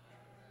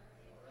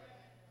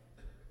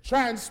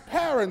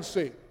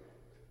 Transparency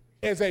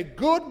is a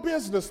good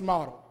business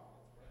model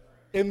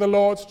in the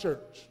Lord's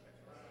church.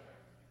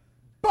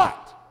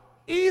 But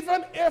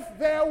even if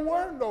there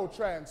were no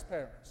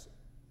transparency,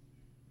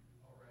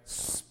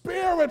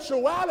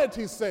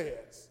 spirituality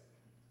says,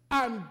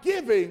 I'm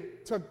giving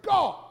to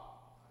God,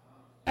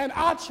 and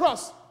I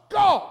trust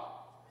God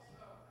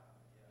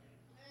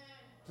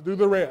to do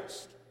the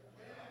rest.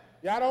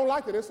 Yeah, I don't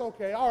like it. It's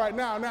okay. All right,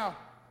 now,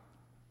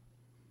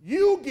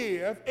 you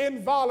give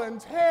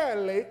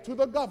involuntarily to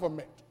the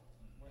government.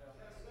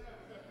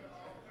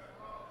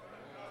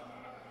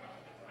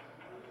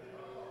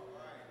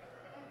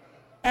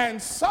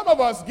 And some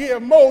of us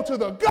give more to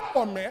the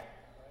government.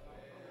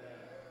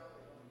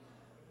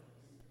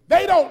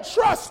 They don't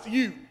trust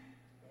you.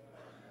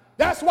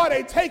 That's why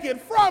they take it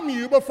from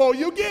you before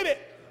you get it.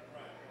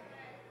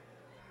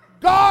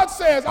 God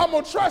says, I'm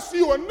going to trust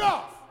you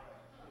enough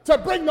to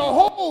bring the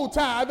whole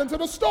tithe into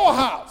the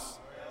storehouse.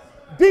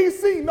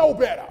 DC know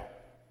better.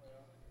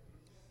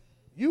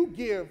 You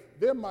give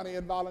their money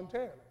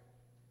involuntarily,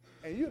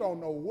 and you don't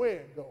know where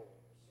it goes.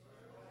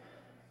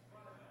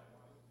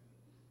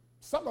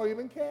 Some don't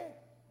even care.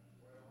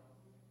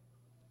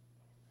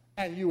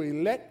 And you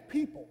elect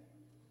people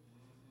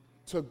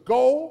to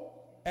go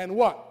and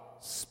what?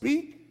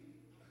 Speak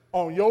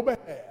on your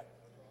behalf.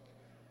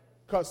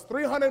 Because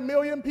 300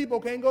 million people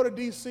can't go to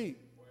D.C.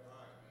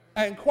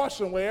 and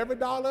question where every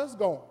dollar is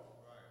going.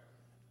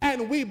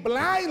 And we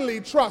blindly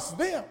trust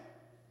them,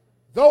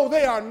 though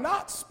they are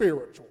not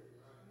spiritual.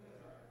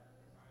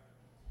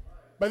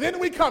 But then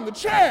we come to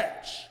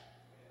church,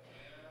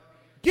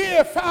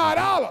 give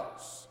 $5,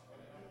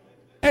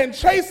 and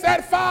chase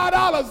that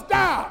 $5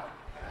 down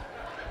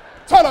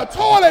to the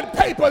toilet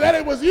paper that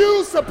it was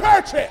used to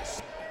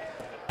purchase.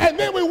 And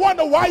then we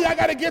wonder why y'all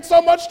got to get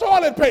so much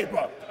toilet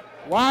paper.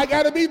 Why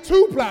got to be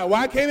 2-ply?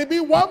 Why can't it be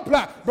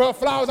 1-ply? Brother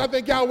Flowers, I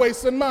think y'all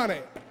wasting money.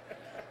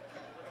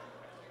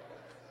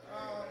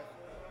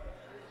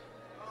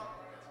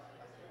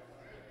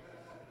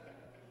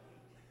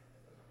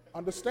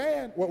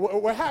 Understand?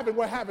 We're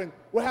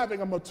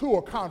having a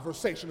mature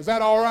conversation. Is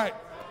that all right?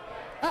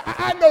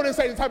 I know this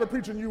ain't the type of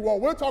preaching you want.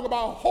 We'll talk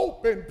about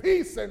hope and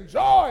peace and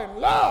joy and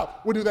love.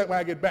 We'll do that when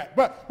I get back.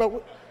 But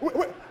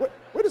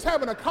we're just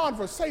having a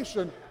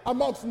conversation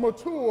amongst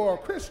mature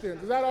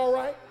Christians. Is that all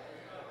right?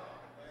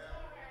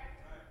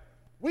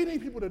 We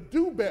need people to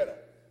do better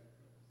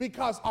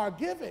because our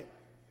giving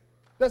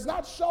does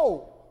not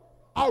show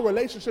our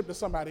relationship to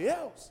somebody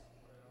else.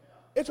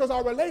 It shows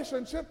our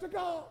relationship to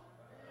God.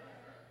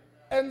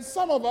 And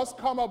some of us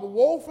come up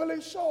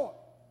woefully short.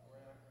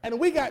 And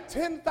we got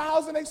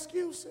 10,000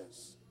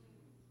 excuses.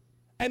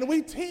 And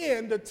we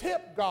tend to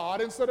tip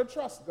God instead of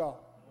trust God.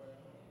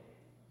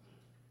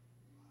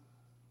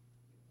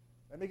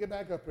 Let me get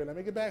back up here. Let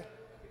me get back.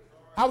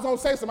 I was going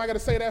to say something. I got to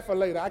say that for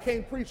later. I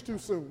can't preach too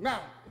soon.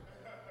 Now,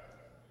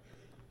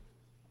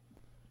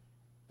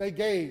 they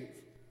gave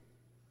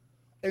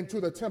into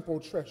the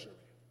temple treasury.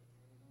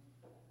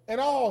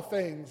 In all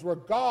things,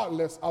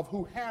 regardless of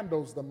who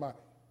handles the money.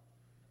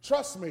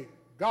 Trust me,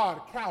 God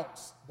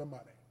counts the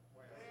money.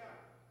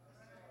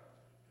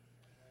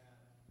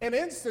 In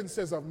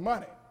instances of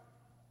money,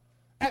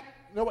 and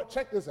you know what,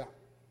 check this out.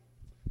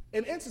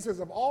 In instances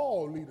of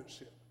all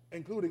leadership,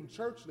 including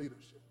church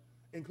leadership,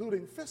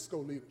 including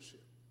fiscal leadership,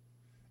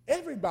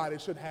 everybody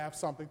should have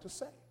something to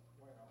say.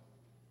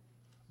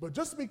 But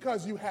just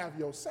because you have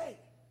your say,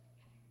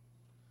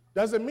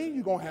 doesn't mean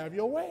you're going to have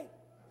your way.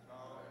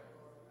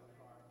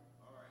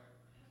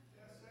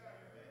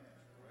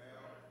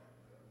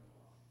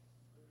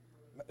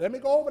 Let me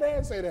go over there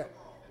and say that.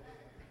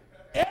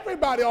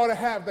 Everybody ought to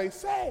have their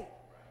say.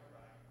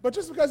 But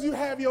just because you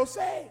have your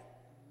say,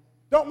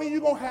 don't mean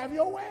you're going to have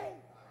your way.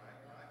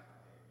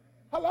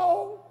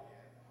 Hello?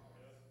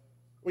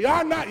 Well,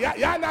 y'all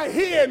not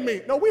hearing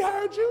me. No, we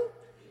heard you.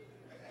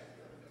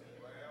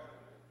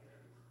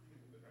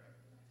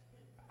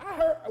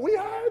 We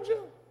heard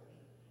you.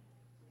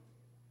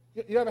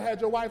 You ever had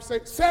your wife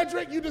say,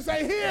 Cedric, you just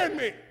ain't hearing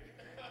me.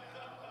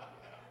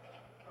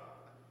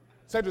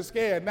 Cedric's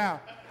scared now.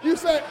 You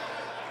say,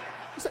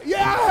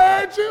 yeah,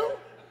 I heard you.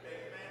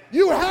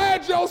 You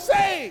had your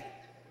say.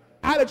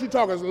 I let you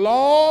talk as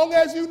long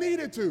as you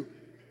needed to.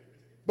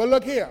 But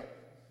look here.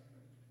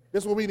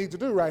 This is what we need to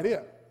do right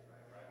here.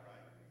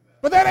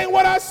 But that ain't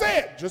what I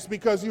said. Just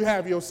because you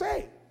have your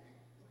say.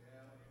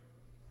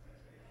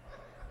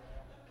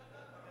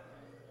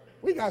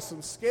 We got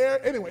some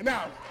scared. Anyway,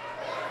 now.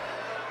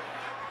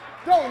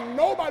 Don't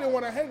nobody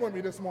want to hang with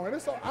me this morning.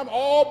 I'm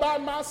all by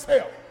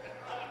myself.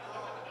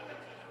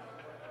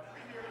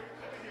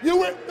 You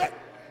with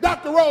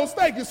Dr. Rose,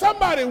 thank you.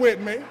 Somebody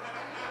with me.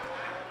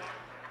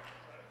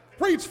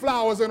 Preach,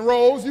 Flowers and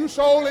Rose. You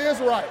surely is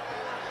right.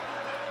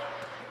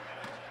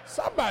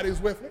 Somebody's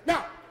with me.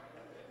 Now,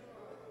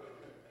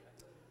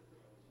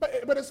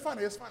 but it's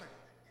funny.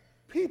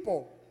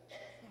 People,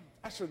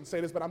 I shouldn't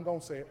say this, but I'm going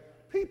to say it.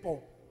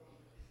 People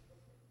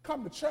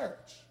come to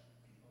church.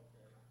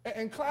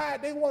 And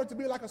Clyde, they want it to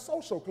be like a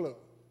social club.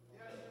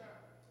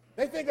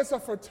 They think it's a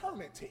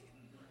fraternity.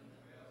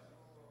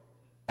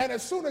 And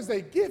as soon as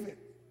they give it,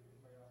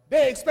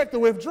 they expect to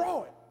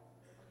withdraw it.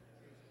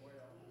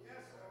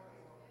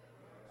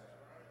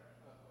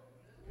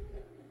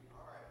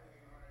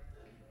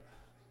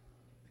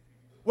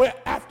 Well,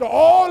 after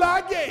all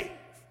I gave,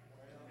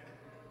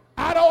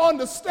 I don't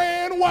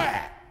understand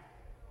why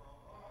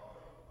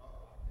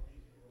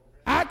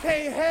I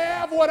can't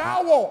have what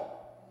I want.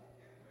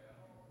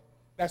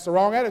 That's the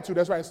wrong attitude.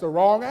 That's right. It's the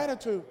wrong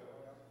attitude.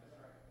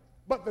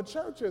 But the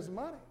church's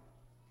money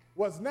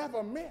was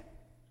never meant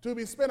to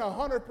be spent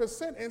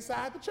 100%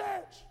 inside the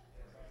church.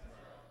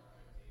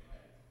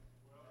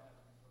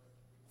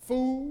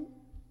 Food,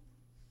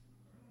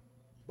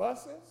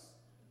 buses,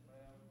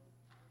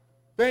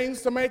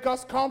 things to make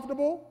us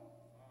comfortable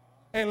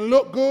and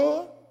look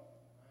good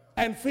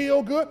and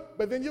feel good.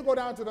 But then you go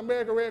down to the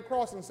American Red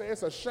Cross and say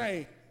it's a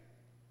shame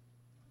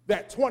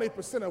that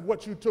 20% of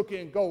what you took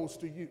in goes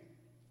to you.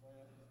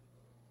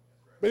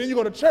 But then you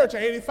go to church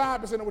and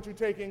 85% of what you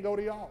take in go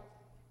to y'all.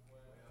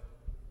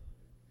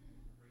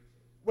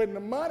 When the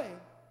money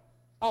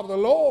of the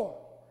Lord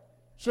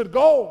should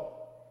go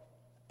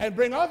and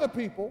bring other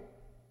people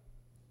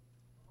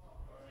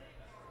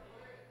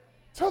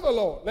to the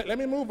Lord. Let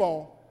me move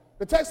on.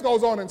 The text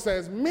goes on and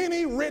says,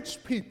 many rich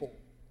people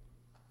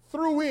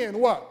threw in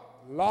what?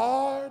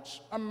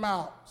 Large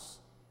amounts.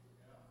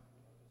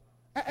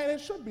 And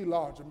it should be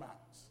large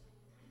amounts,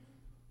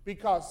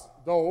 because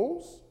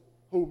those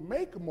who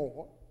make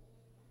more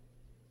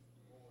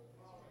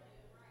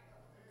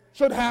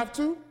should have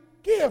to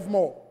give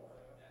more.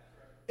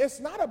 It's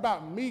not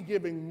about me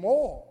giving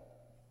more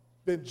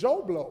than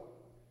Joe Blow.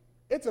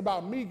 It's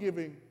about me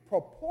giving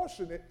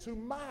proportionate to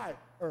my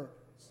earnings.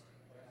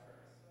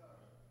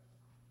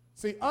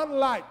 See,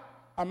 unlike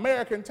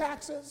American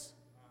taxes,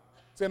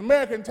 in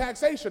American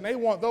taxation, they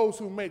want those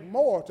who make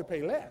more to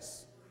pay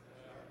less,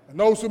 and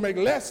those who make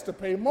less to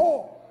pay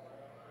more.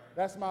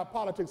 That's my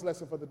politics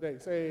lesson for the day.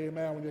 Say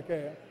amen when you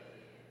can.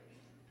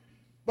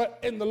 But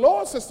in the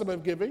Lord's system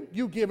of giving,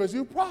 you give as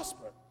you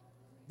prosper.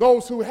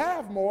 Those who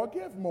have more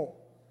give more,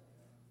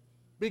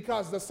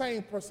 because the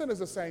same percent is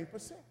the same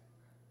percent.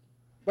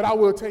 But I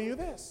will tell you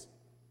this,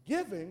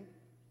 giving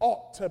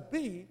ought to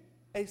be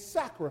a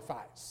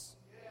sacrifice.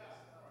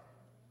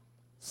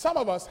 Some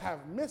of us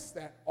have missed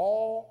that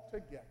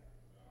altogether.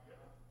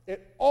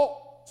 It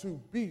ought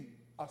to be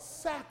a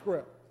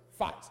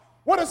sacrifice.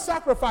 What does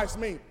sacrifice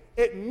mean?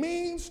 It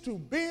means to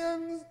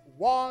bend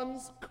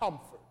one's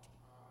comfort.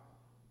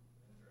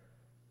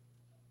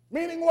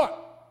 Meaning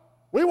what?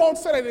 We won't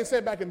say that they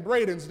said back in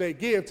Braden's day,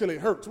 give till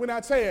it hurts. We're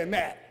not saying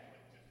that.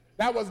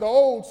 That was the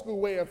old school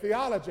way of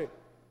theology.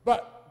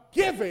 But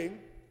giving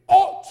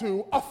ought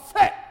to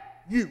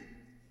affect you.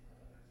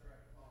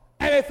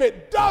 And if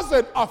it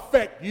doesn't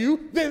affect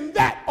you, then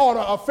that ought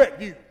to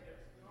affect you.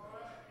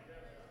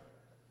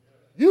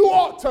 You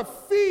ought to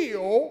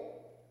feel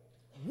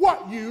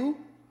what you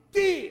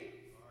give.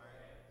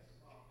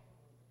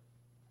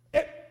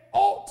 It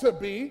ought to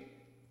be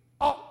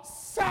a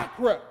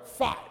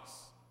sacrifice.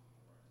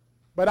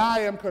 But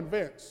I am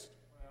convinced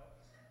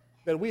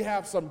that we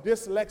have some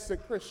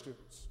dyslexic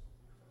Christians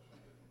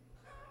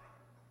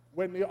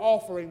when the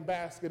offering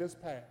basket is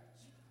passed.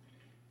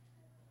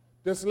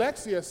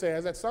 Dyslexia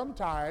says that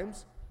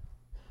sometimes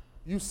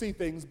you see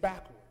things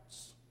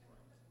backwards.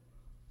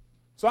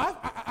 So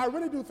I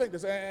really do think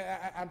this.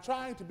 I'm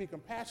trying to be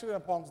compassionate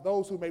upon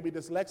those who may be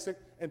dyslexic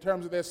in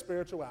terms of their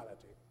spirituality.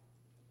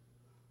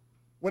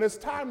 When it's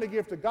time to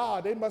give to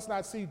God, they must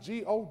not see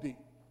G-O-D.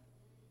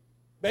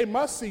 They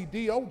must see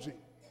D-O-G.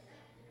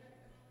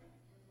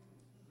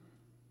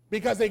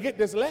 Because they get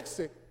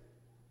dyslexic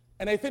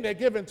and they think they're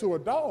giving to a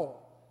dog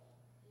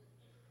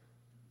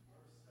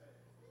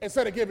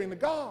instead of giving to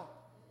God.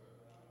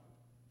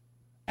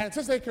 And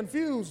since they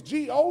confuse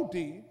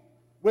G-O-D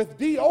with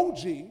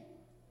D-O-G,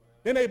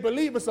 then they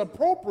believe it's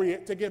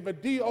appropriate to give a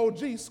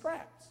D-O-G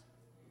scraps.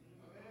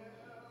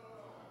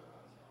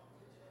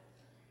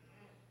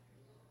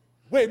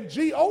 When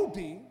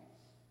G-O-D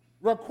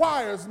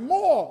requires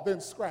more than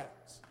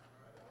scraps.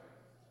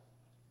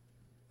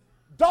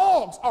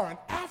 Dogs are an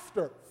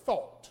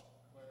afterthought.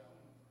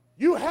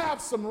 You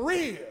have some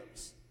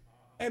ribs,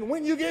 and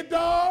when you get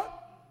done,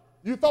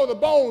 you throw the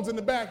bones in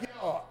the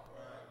backyard.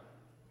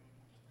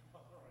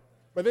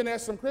 But then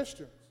there's some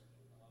Christians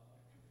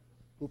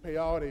who pay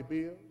all their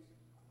bills,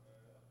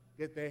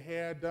 get their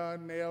hair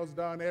done, nails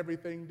done,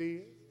 everything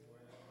did.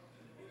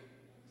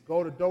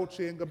 Go to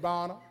Dolce &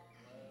 Gabbana,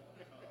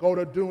 go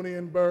to Dooney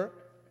and Burke,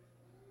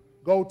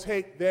 go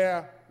take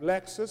their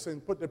Lexus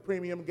and put the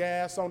premium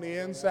gas on the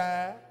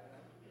inside,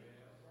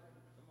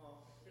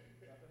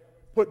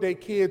 put their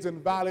kids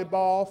in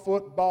volleyball,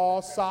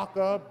 football,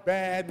 soccer,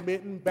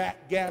 badminton,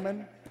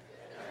 backgammon.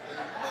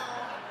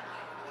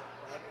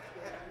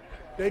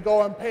 They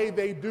go and pay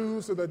their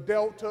dues to the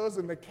Deltas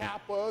and the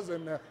Kappas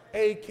and the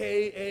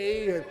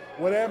AKA and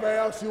whatever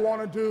else you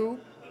want to do.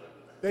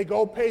 They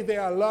go pay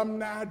their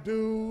alumni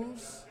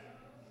dues.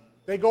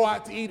 They go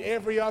out to eat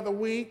every other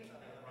week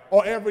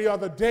or every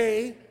other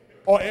day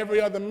or every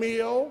other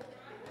meal.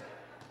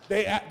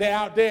 They're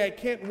out there at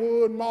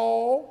Kentwood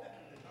Mall.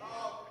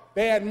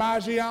 They're at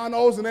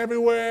Maggiano's and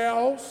everywhere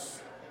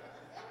else.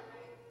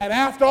 And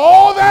after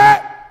all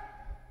that,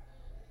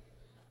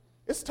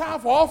 it's time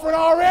for offering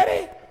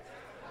already?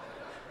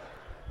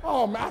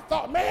 Oh, man, I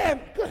thought,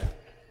 man,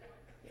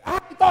 I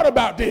hadn't thought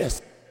about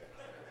this.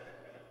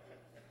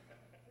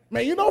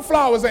 Man, you know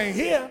flowers ain't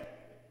here.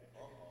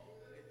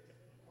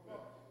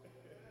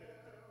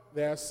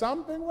 There's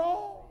something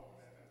wrong.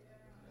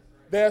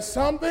 There's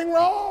something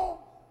wrong.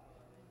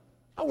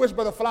 I wish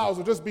Brother Flowers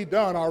would just be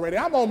done already.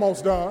 I'm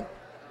almost done.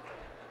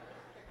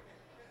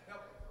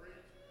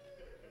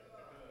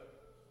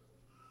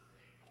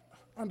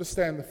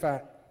 Understand the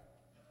fact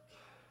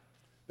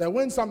that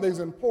when something's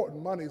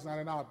important, money is not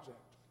an object.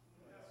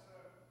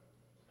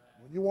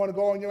 When you want to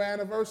go on your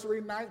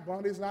anniversary night,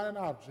 money's not an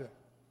object.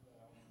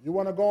 You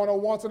want to go on a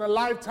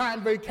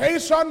once-in-a-lifetime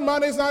vacation,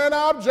 money's not an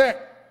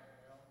object.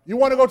 You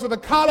want to go to the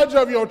college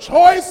of your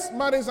choice,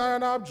 money's not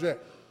an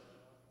object.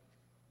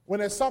 When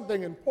there's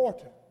something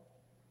important,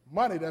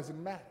 money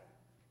doesn't matter.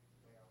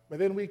 But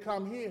then we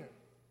come here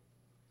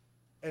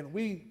and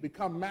we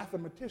become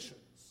mathematicians.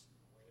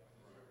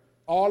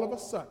 All of a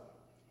sudden,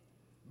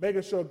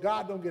 making sure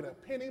God don't get a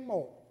penny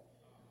more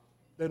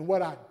than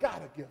what I got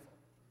to give him.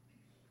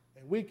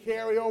 And we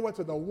carry over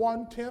to the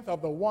 1/10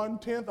 of the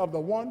 1/10 of the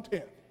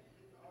 1/10.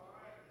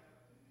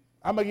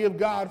 I'm going to give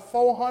God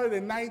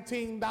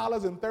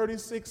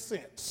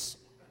 $419.36.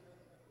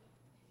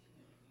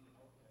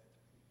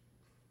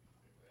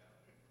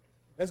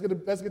 Let's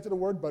get to the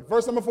word but.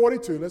 Verse number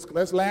 42.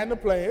 Let's land the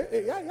plane.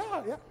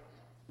 Yeah.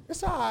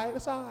 It's all right.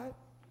 It's all right.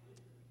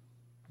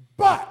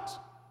 But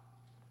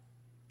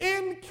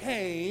in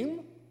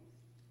came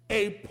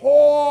a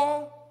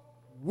poor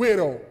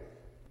widow.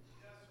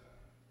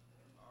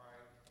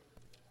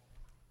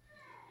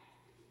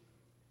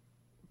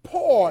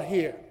 Poor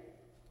here.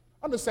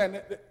 Understand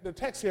that the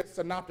text here is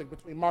synoptic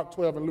between Mark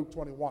 12 and Luke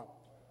 21.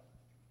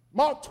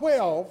 Mark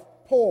 12,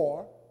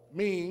 poor,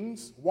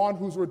 means one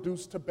who's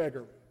reduced to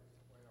beggary.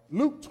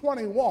 Luke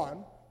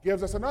 21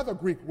 gives us another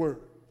Greek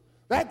word.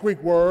 That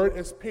Greek word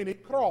is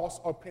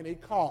pennikros or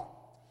pennikon.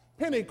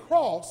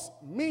 Pennikros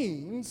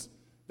means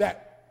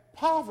that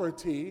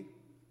poverty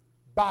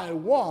by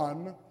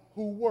one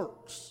who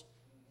works.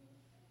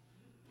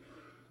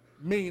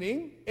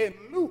 Meaning, in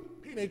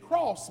Luke,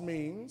 pennikros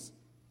means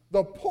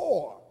the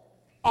poor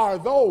are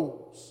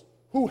those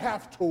who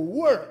have to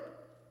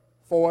work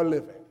for a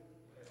living.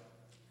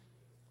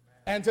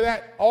 And to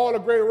that, all the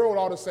great road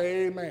ought to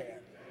say amen.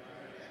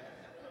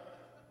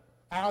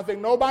 I don't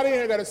think nobody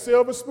here got a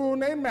silver spoon in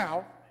their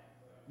mouth.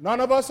 None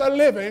of us are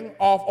living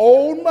off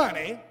old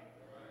money.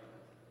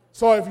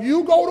 So if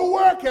you go to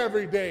work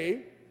every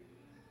day,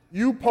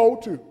 you po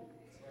too.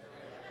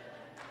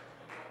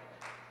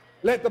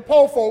 Let the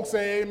po folks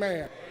say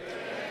amen.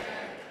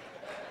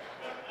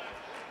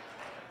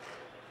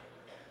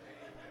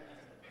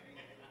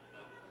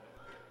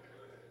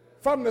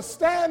 From the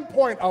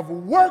standpoint of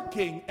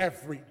working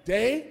every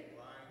day,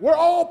 we're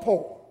all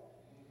poor.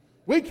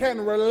 We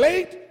can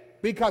relate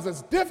because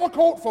it's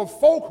difficult for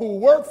folk who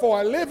work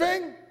for a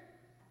living,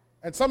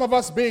 and some of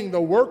us being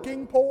the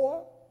working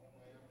poor,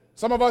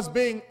 some of us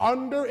being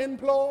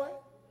underemployed.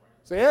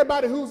 So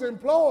everybody who's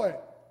employed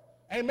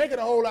ain't making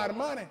a whole lot of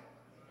money.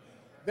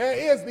 There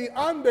is the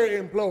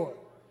underemployed,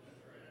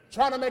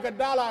 trying to make $1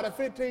 out of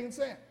 15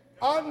 cents.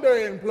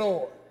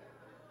 Underemployed.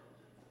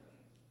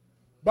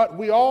 But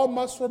we all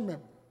must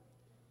remember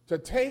to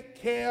take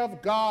care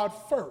of God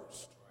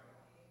first,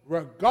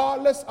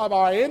 regardless of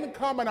our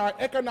income and our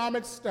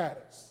economic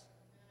status.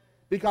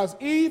 Because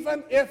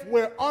even if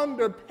we're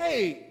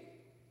underpaid,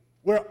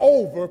 we're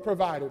over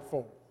provided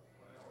for.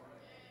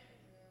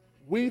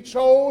 We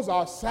chose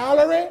our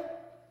salary,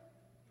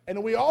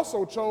 and we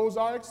also chose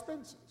our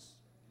expenses.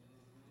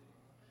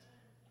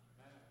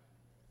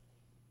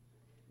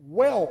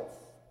 Wealth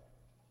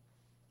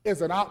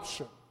is an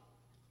option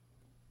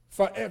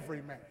for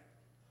every man.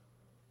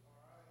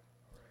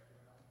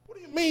 What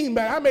do you mean,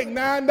 man? I make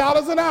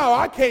 $9 an hour.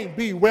 I can't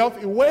be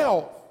wealthy.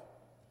 Wealth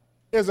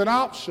is an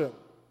option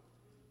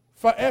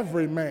for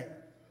every man.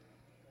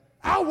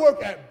 I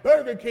work at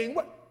Burger King.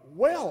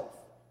 Wealth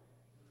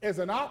is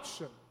an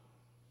option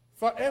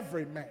for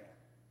every man.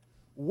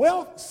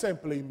 Wealth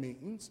simply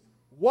means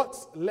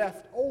what's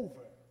left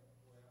over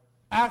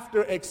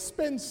after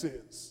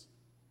expenses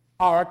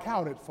are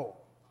accounted for.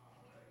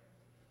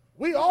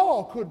 We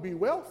all could be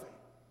wealthy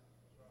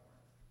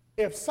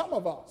if some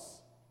of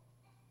us,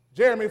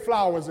 Jeremy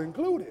Flowers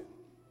included,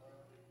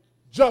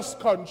 just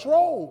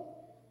control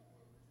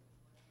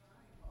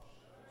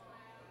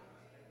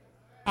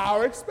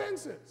our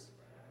expenses.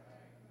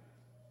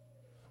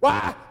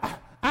 Well,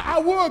 I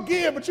would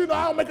give, but I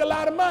don't make a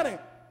lot of money.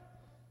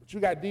 But you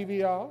got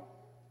DVR.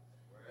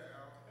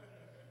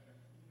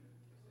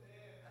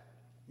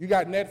 You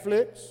got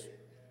Netflix.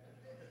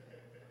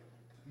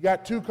 You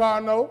got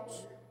 2-car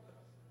notes.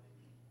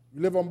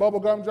 You live on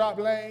Bubblegum Drop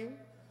Lane.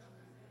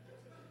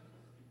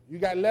 You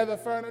got leather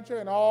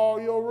furniture in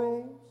all your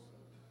rooms.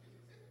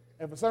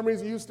 And for some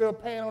reason, you still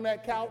paying on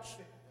that couch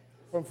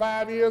from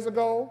 5 years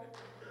ago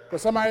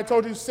because somebody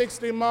told you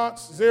 60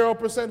 months,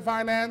 0%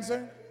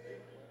 financing.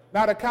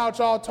 Now the couch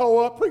all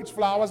tore up. Preach,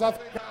 Flowers, I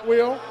think I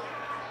will.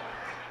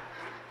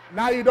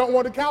 Now you don't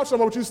want the couch no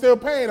more, but you're still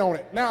paying on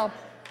it. Now,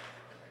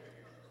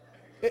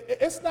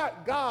 it's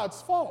not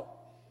God's fault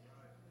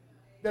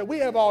that we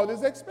have all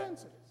these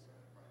expenses,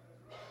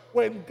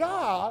 when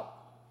God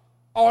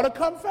ought to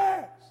come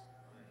fast.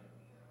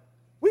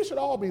 We should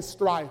all be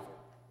striving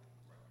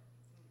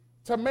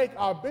to make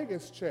our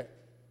biggest check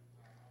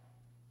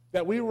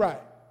that we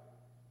write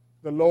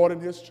the Lord and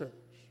his church.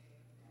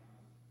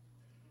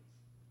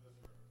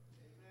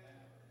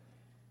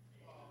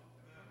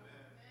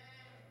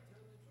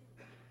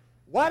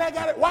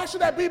 Why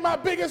should that be my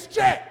biggest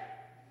check?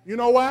 You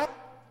know why?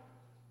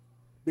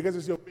 Because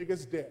it's your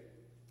biggest debt.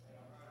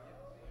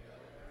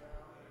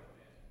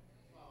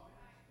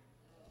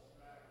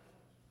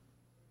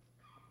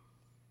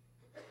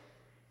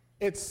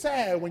 It's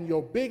sad when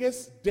your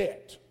biggest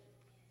debt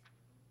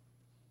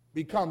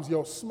becomes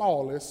your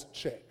smallest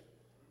check.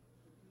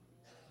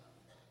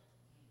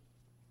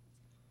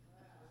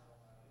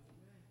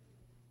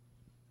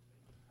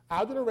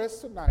 I'll do the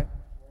rest tonight.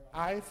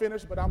 I ain't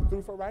finished, but I'm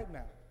through for right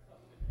now.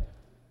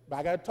 But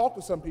I got to talk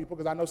to some people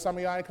because I know some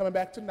of y'all ain't coming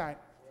back tonight.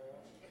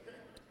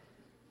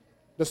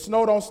 The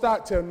snow don't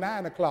start till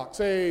 9 o'clock.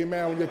 Say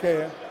amen when you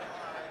can.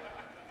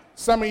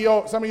 Some of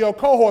your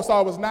cohorts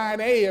thought it was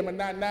 9 a.m. and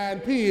not 9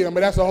 p.m.,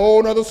 but that's a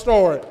whole nother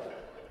story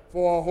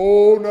for a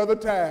whole nother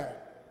time.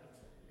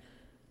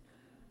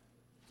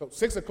 So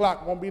 6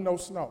 o'clock won't be no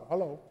snow.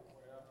 Hello.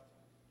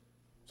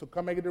 So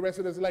come and get the rest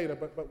of this later,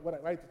 but what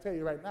I'd like to tell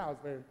you right now is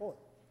very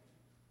important.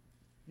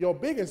 Your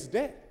biggest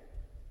debt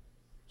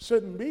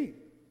shouldn't be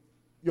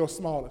your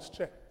smallest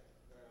check.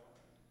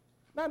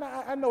 Now,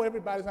 I know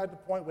everybody's at the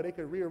point where they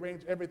can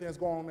rearrange everything that's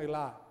going on in their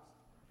lives.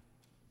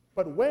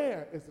 But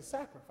where is the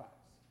sacrifice?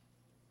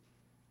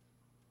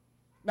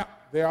 Now,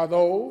 there are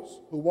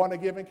those who want to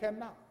give and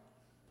cannot.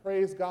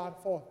 Praise God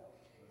for them.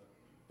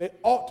 They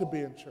ought to be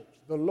in church.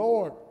 The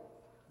Lord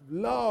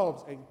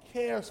loves and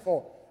cares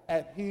for,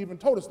 and he even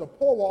told us the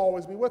poor will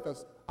always be with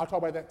us. I'll talk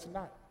about that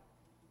tonight.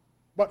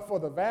 But for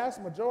the vast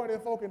majority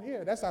of folk in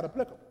here, that's not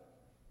applicable.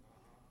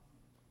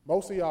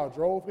 Most of y'all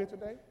drove here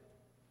today.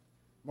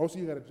 Most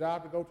of you got a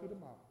job to go to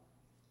tomorrow.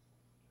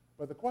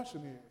 But the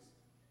question is,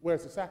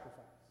 where's the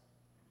sacrifice?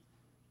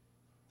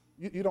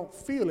 You don't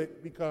feel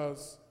it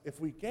because if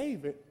we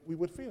gave it, we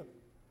would feel it.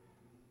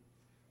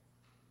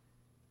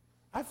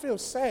 I feel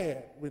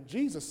sad when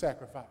Jesus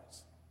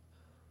sacrificed,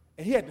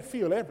 and he had to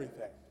feel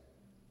everything.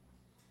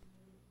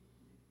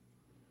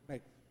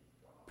 Like,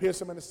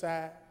 pierce him in the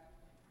side,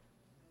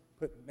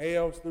 put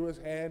nails through his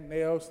hand,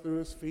 nails through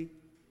his feet.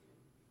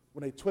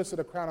 When they twisted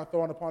a crown of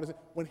thorn upon his head,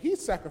 when he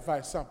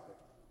sacrificed something,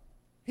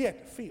 he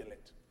had to feel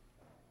it.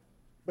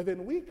 But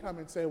then we come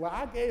and say, well,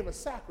 I gave a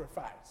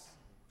sacrifice,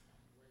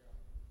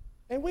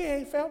 and we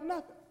ain't felt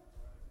nothing.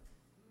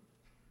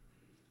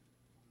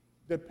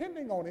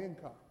 Depending on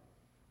income,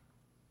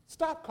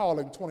 stop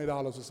calling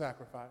 $20 a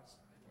sacrifice.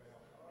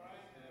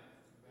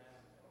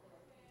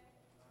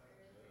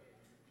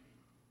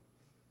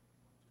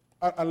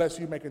 Unless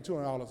you're making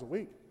 $200 a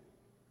week.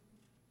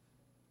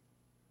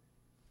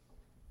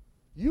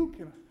 You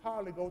can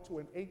hardly go to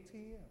an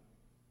ATM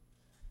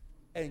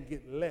and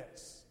get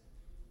less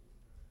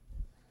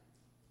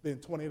than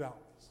 $20.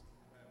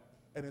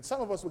 And then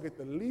some of us will get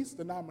the least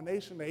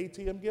denomination the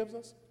ATM gives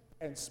us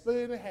and split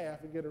it in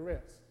half and get a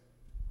rest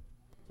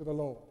to the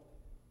Lord.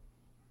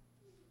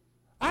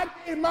 I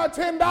gave my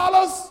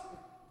 $10.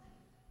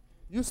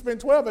 You spent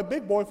 12 at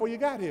Big Boy before you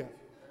got here.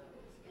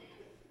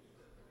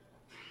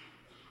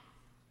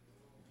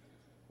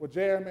 Well,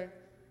 Jeremy,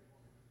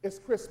 it's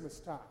Christmas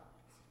time.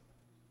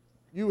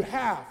 You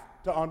have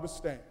to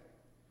understand.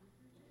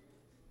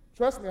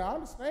 Trust me, I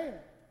understand.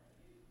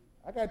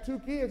 I got 2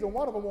 kids, and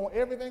one of them want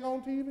everything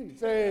on TV.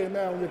 Say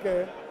amen when you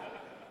can.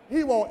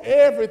 He want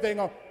everything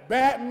on.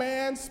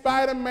 Batman,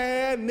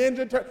 Spider-Man,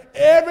 Ninja Turtle,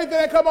 everything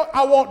that come on,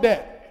 I want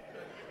that.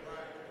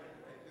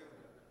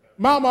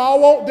 Mama, I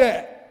want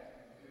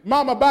that.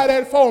 Mama, buy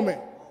that for me.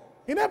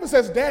 He never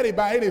says, Daddy,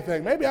 buy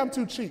anything. Maybe I'm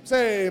too cheap.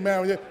 Say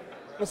amen.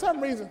 For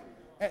some reason,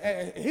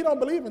 and he don't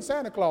believe in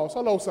Santa Claus.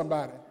 Hello,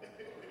 somebody.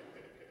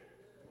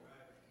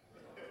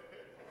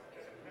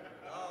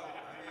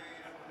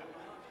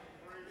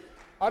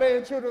 Are they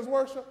in children's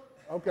worship?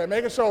 Okay,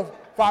 making sure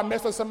if I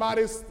mess up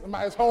somebody's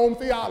home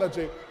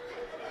theology.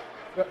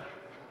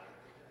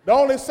 The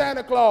only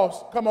Santa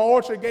Claus come on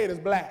Orchard Gate is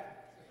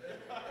black.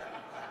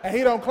 And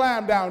he don't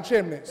climb down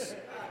chimneys.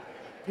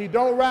 He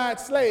don't ride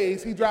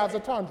sleighs, he drives a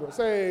Tundra.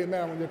 Say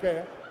amen when you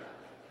can.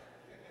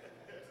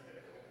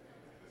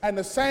 And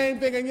the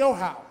same thing in your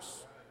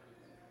house.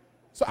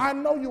 So I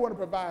know you want to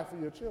provide for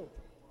your children.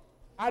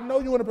 I know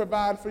you want to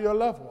provide for your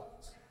loved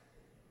ones.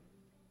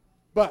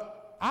 But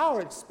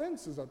our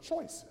expenses are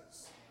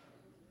choices.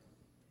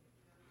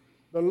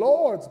 The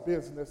Lord's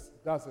business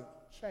doesn't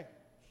change.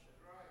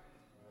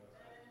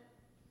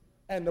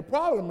 And the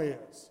problem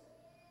is,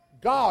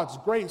 God's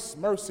grace,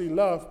 mercy,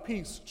 love,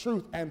 peace,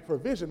 truth, and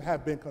provision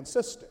have been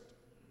consistent.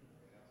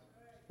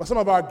 But some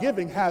of our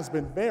giving has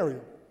been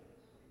variable.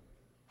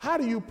 How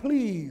do you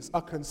please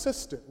a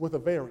consistent with a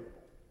variable?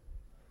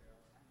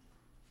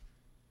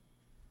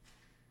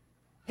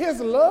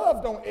 His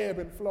love don't ebb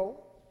and flow.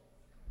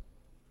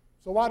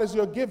 So why does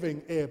your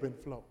giving ebb and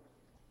flow?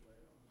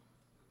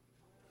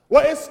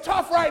 Well, it's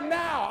tough right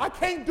now. I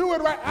can't do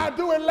it right. I'll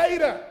do it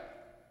later.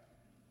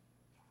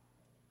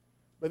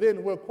 But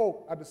then we'll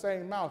quote at the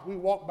same mouth, we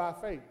walk by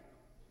faith.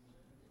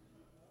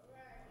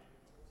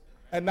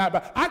 And not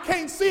by, I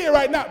can't see it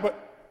right now, but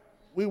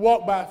we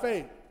walk by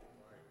faith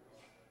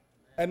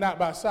and not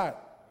by sight.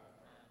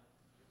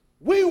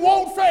 We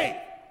want faith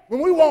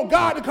when we want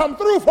God to come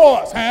through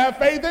for us. Have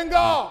faith in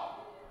God.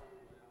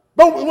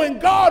 But when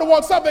God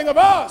wants something of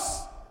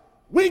us,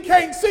 we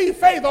can't see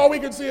faith. All we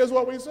can see is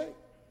what we see.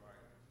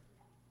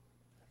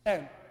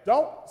 And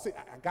don't see,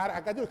 I got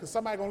to do it because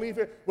somebody's going to leave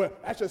here. Well,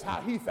 that's just how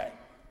he thinks.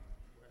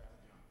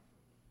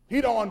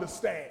 He don't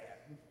understand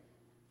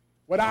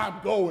what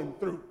I'm going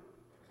through.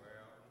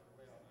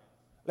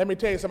 Let me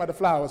tell you something about the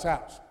Flowers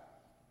house.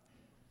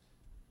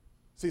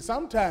 See,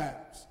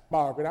 sometimes,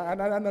 Margaret,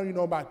 I know you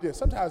know about this.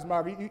 Sometimes,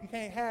 Margaret, you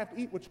can't have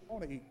to eat what you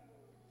want to eat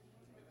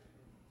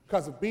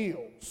because of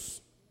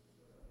bills,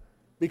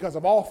 because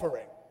of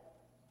offering.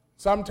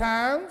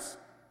 Sometimes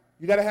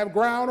you got to have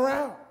ground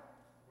around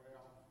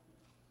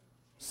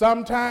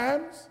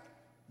Sometimes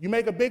you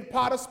make a big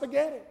pot of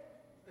spaghetti.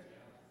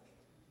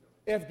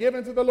 If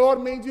given to the Lord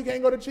means you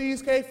can't go to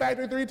Cheesecake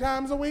Factory 3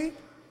 times a week.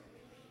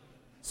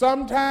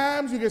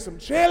 Sometimes you get some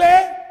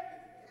chili,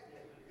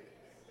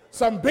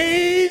 some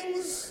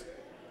beans,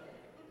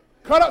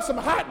 cut up some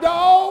hot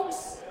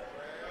dogs,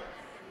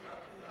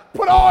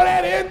 put all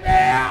that in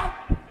there,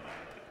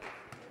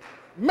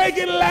 make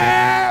it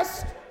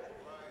last.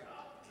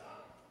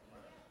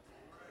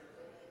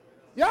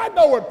 Y'all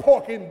know what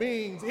pork and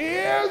beans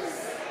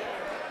is.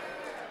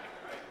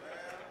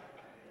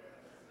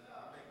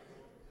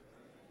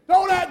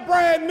 Don't act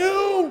brand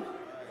new.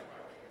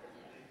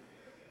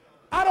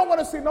 I don't want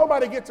to see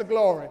nobody get to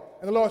glory.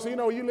 And the Lord said, you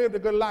know, you lived a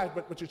good life,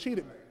 but you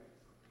cheated me.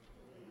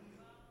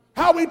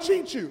 How we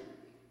cheat you?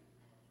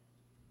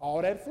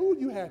 All that food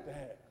you had to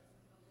have.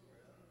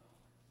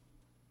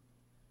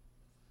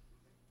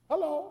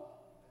 Hello?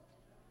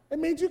 It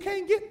means you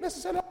can't get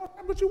necessarily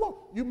what you want.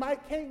 You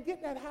can't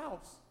get that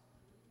house.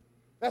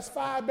 That's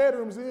 5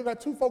 bedrooms, and you got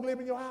 2 folk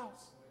living in your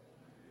house.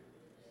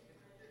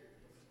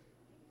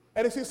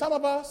 And you see, some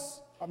of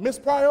us are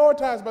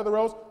misprioritized, Brother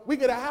Rose. We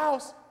get a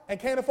house and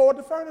can't afford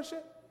to furnish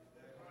it.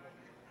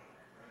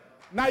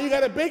 Now you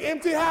got a big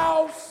empty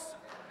house.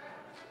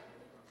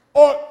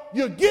 Or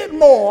you get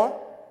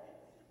more,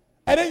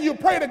 and then you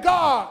pray to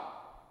God,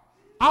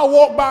 I'll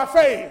walk by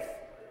faith.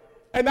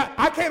 And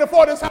I can't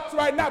afford this house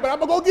right now, but I'm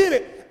going to go get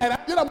it. And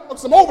then I'm going to work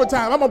some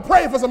overtime. I'm going to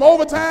pray for some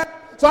overtime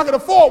so I can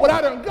afford what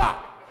I done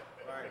got.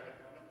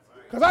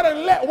 Because I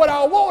didn't let what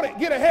I wanted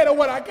get ahead of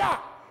what I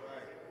got.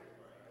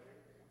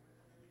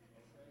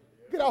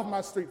 Get off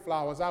my street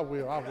flowers. I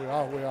will.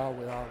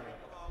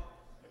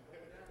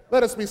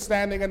 Let us be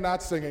standing and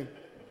not singing.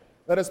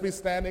 Let us be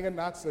standing and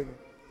not singing.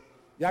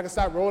 Y'all can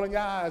stop rolling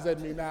your eyes at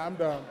me now. I'm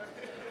done.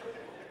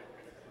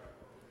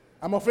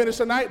 I'm going to finish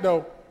tonight,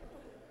 though.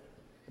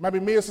 It might be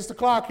me or Sister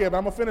Clark here, but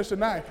I'm going to finish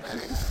tonight.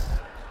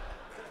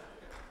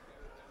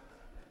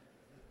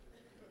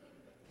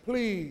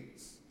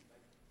 Please,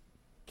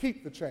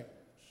 keep the change.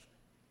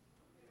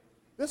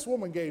 This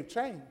woman gave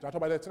change. I'll talk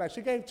about that tonight.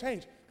 She gave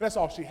change. That's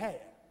all she had.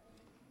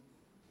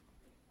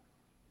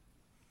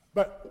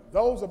 But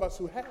those of us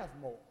who have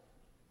more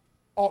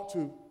ought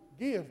to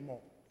give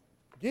more.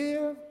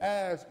 Give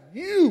as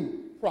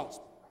you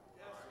prosper.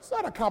 It's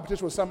not a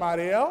competition with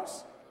somebody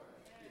else.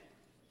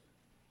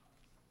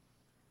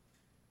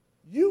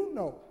 You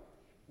know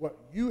what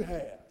you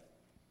have.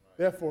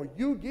 Therefore,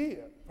 you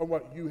give from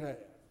what you have.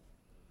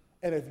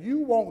 And if you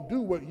won't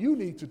do what you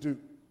need to do,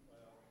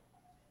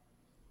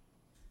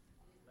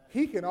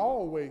 he can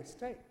always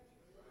take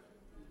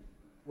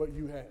what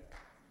you have.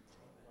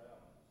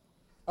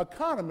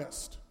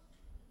 Economists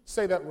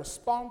say that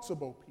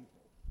responsible people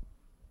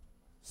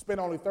spend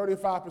only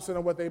 35%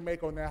 of what they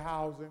make on their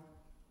housing,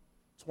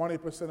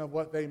 20% of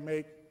what they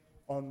make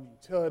on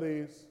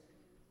utilities,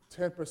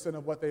 10%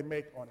 of what they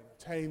make on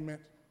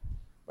entertainment.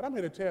 But I'm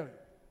here to tell you,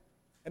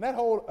 in that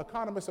whole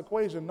economist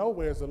equation,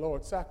 nowhere is the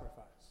Lord's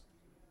sacrifice.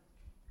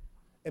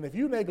 And if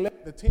you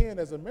neglect the 10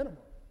 as a minimum,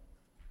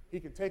 he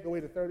can take away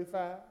the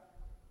 35,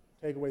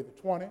 take away the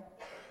 20,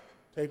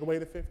 take away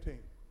the 15.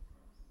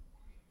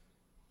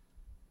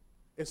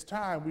 It's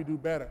time we do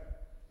better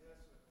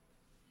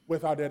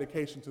with our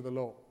dedication to the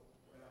Lord.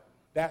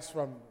 That's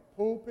from the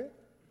pulpit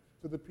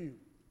to the pew.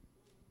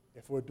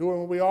 If we're doing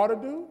what we ought to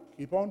do,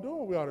 keep on doing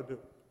what we ought to do.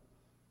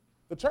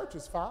 The church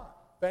is fine.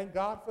 Thank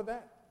God for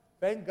that.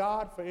 Thank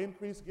God for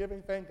increased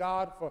giving. Thank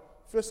God for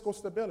fiscal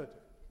stability.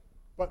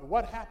 But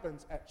what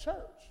happens at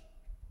church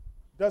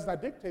does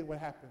not dictate what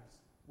happens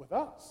with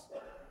us.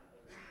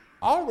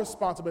 Our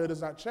responsibility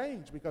does not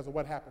change because of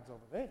what happens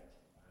over there.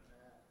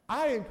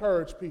 I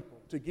encourage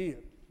people to give,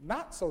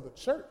 not so the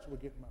church will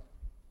get money,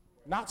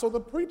 not so the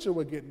preacher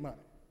will get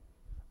money.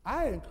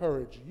 I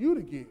encourage you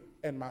to give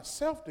and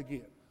myself to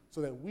give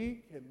so that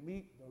we can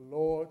meet the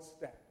Lord's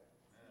standard.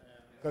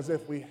 Because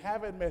if we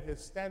haven't met his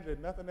standard,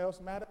 nothing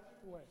else matters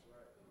anyway.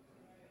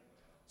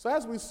 So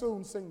as we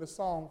soon sing the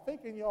song,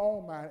 think in your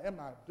own mind, am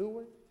I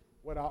doing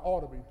what I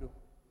ought to be doing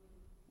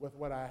with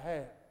what I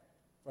have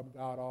from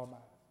God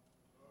Almighty?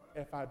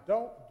 If I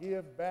don't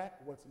give back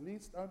what's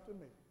least unto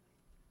me,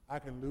 I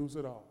can lose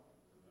it all.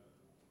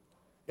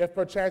 If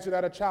perchance you're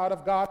not a child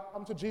of God,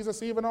 come to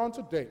Jesus even on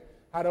today.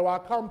 How do I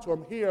come to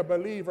him? Hear,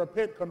 believe,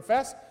 repent,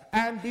 confess,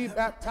 and be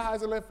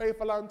baptized and live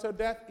faithful unto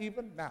death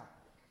even now.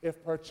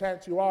 If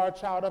perchance you are a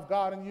child of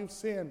God and you've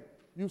sinned,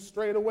 you've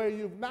strayed away,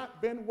 you've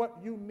not been what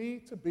you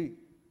need to be,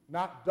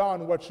 not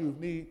done what you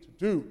need to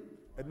do,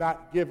 and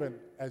not given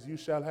as you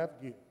shall have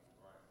given,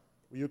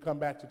 will you come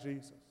back to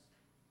Jesus?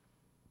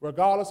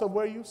 Regardless of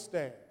where you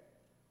stand,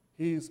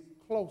 he's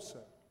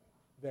closer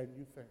than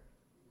you think.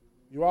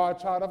 You are a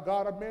child of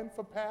God, amend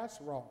for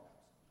past wrongs.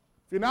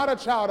 If you're not a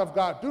child of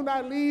God, do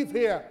not leave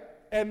here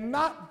and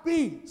not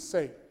be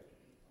saved.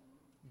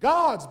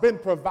 God's been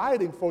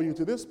providing for you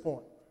to this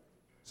point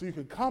so you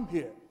can come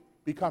here,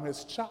 become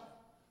his child.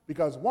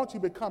 Because once you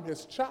become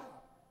his child,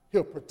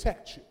 he'll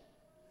protect you.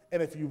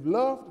 And if you've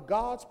loved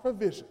God's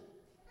provision,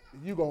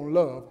 then you're going to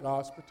love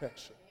God's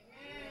protection.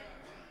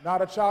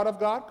 Not a child of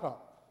God, come.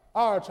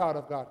 are a child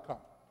of God, come.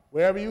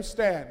 Wherever you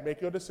stand,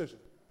 make your decision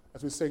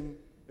as we sing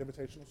the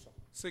invitational song.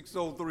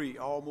 603,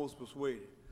 Almost Persuaded.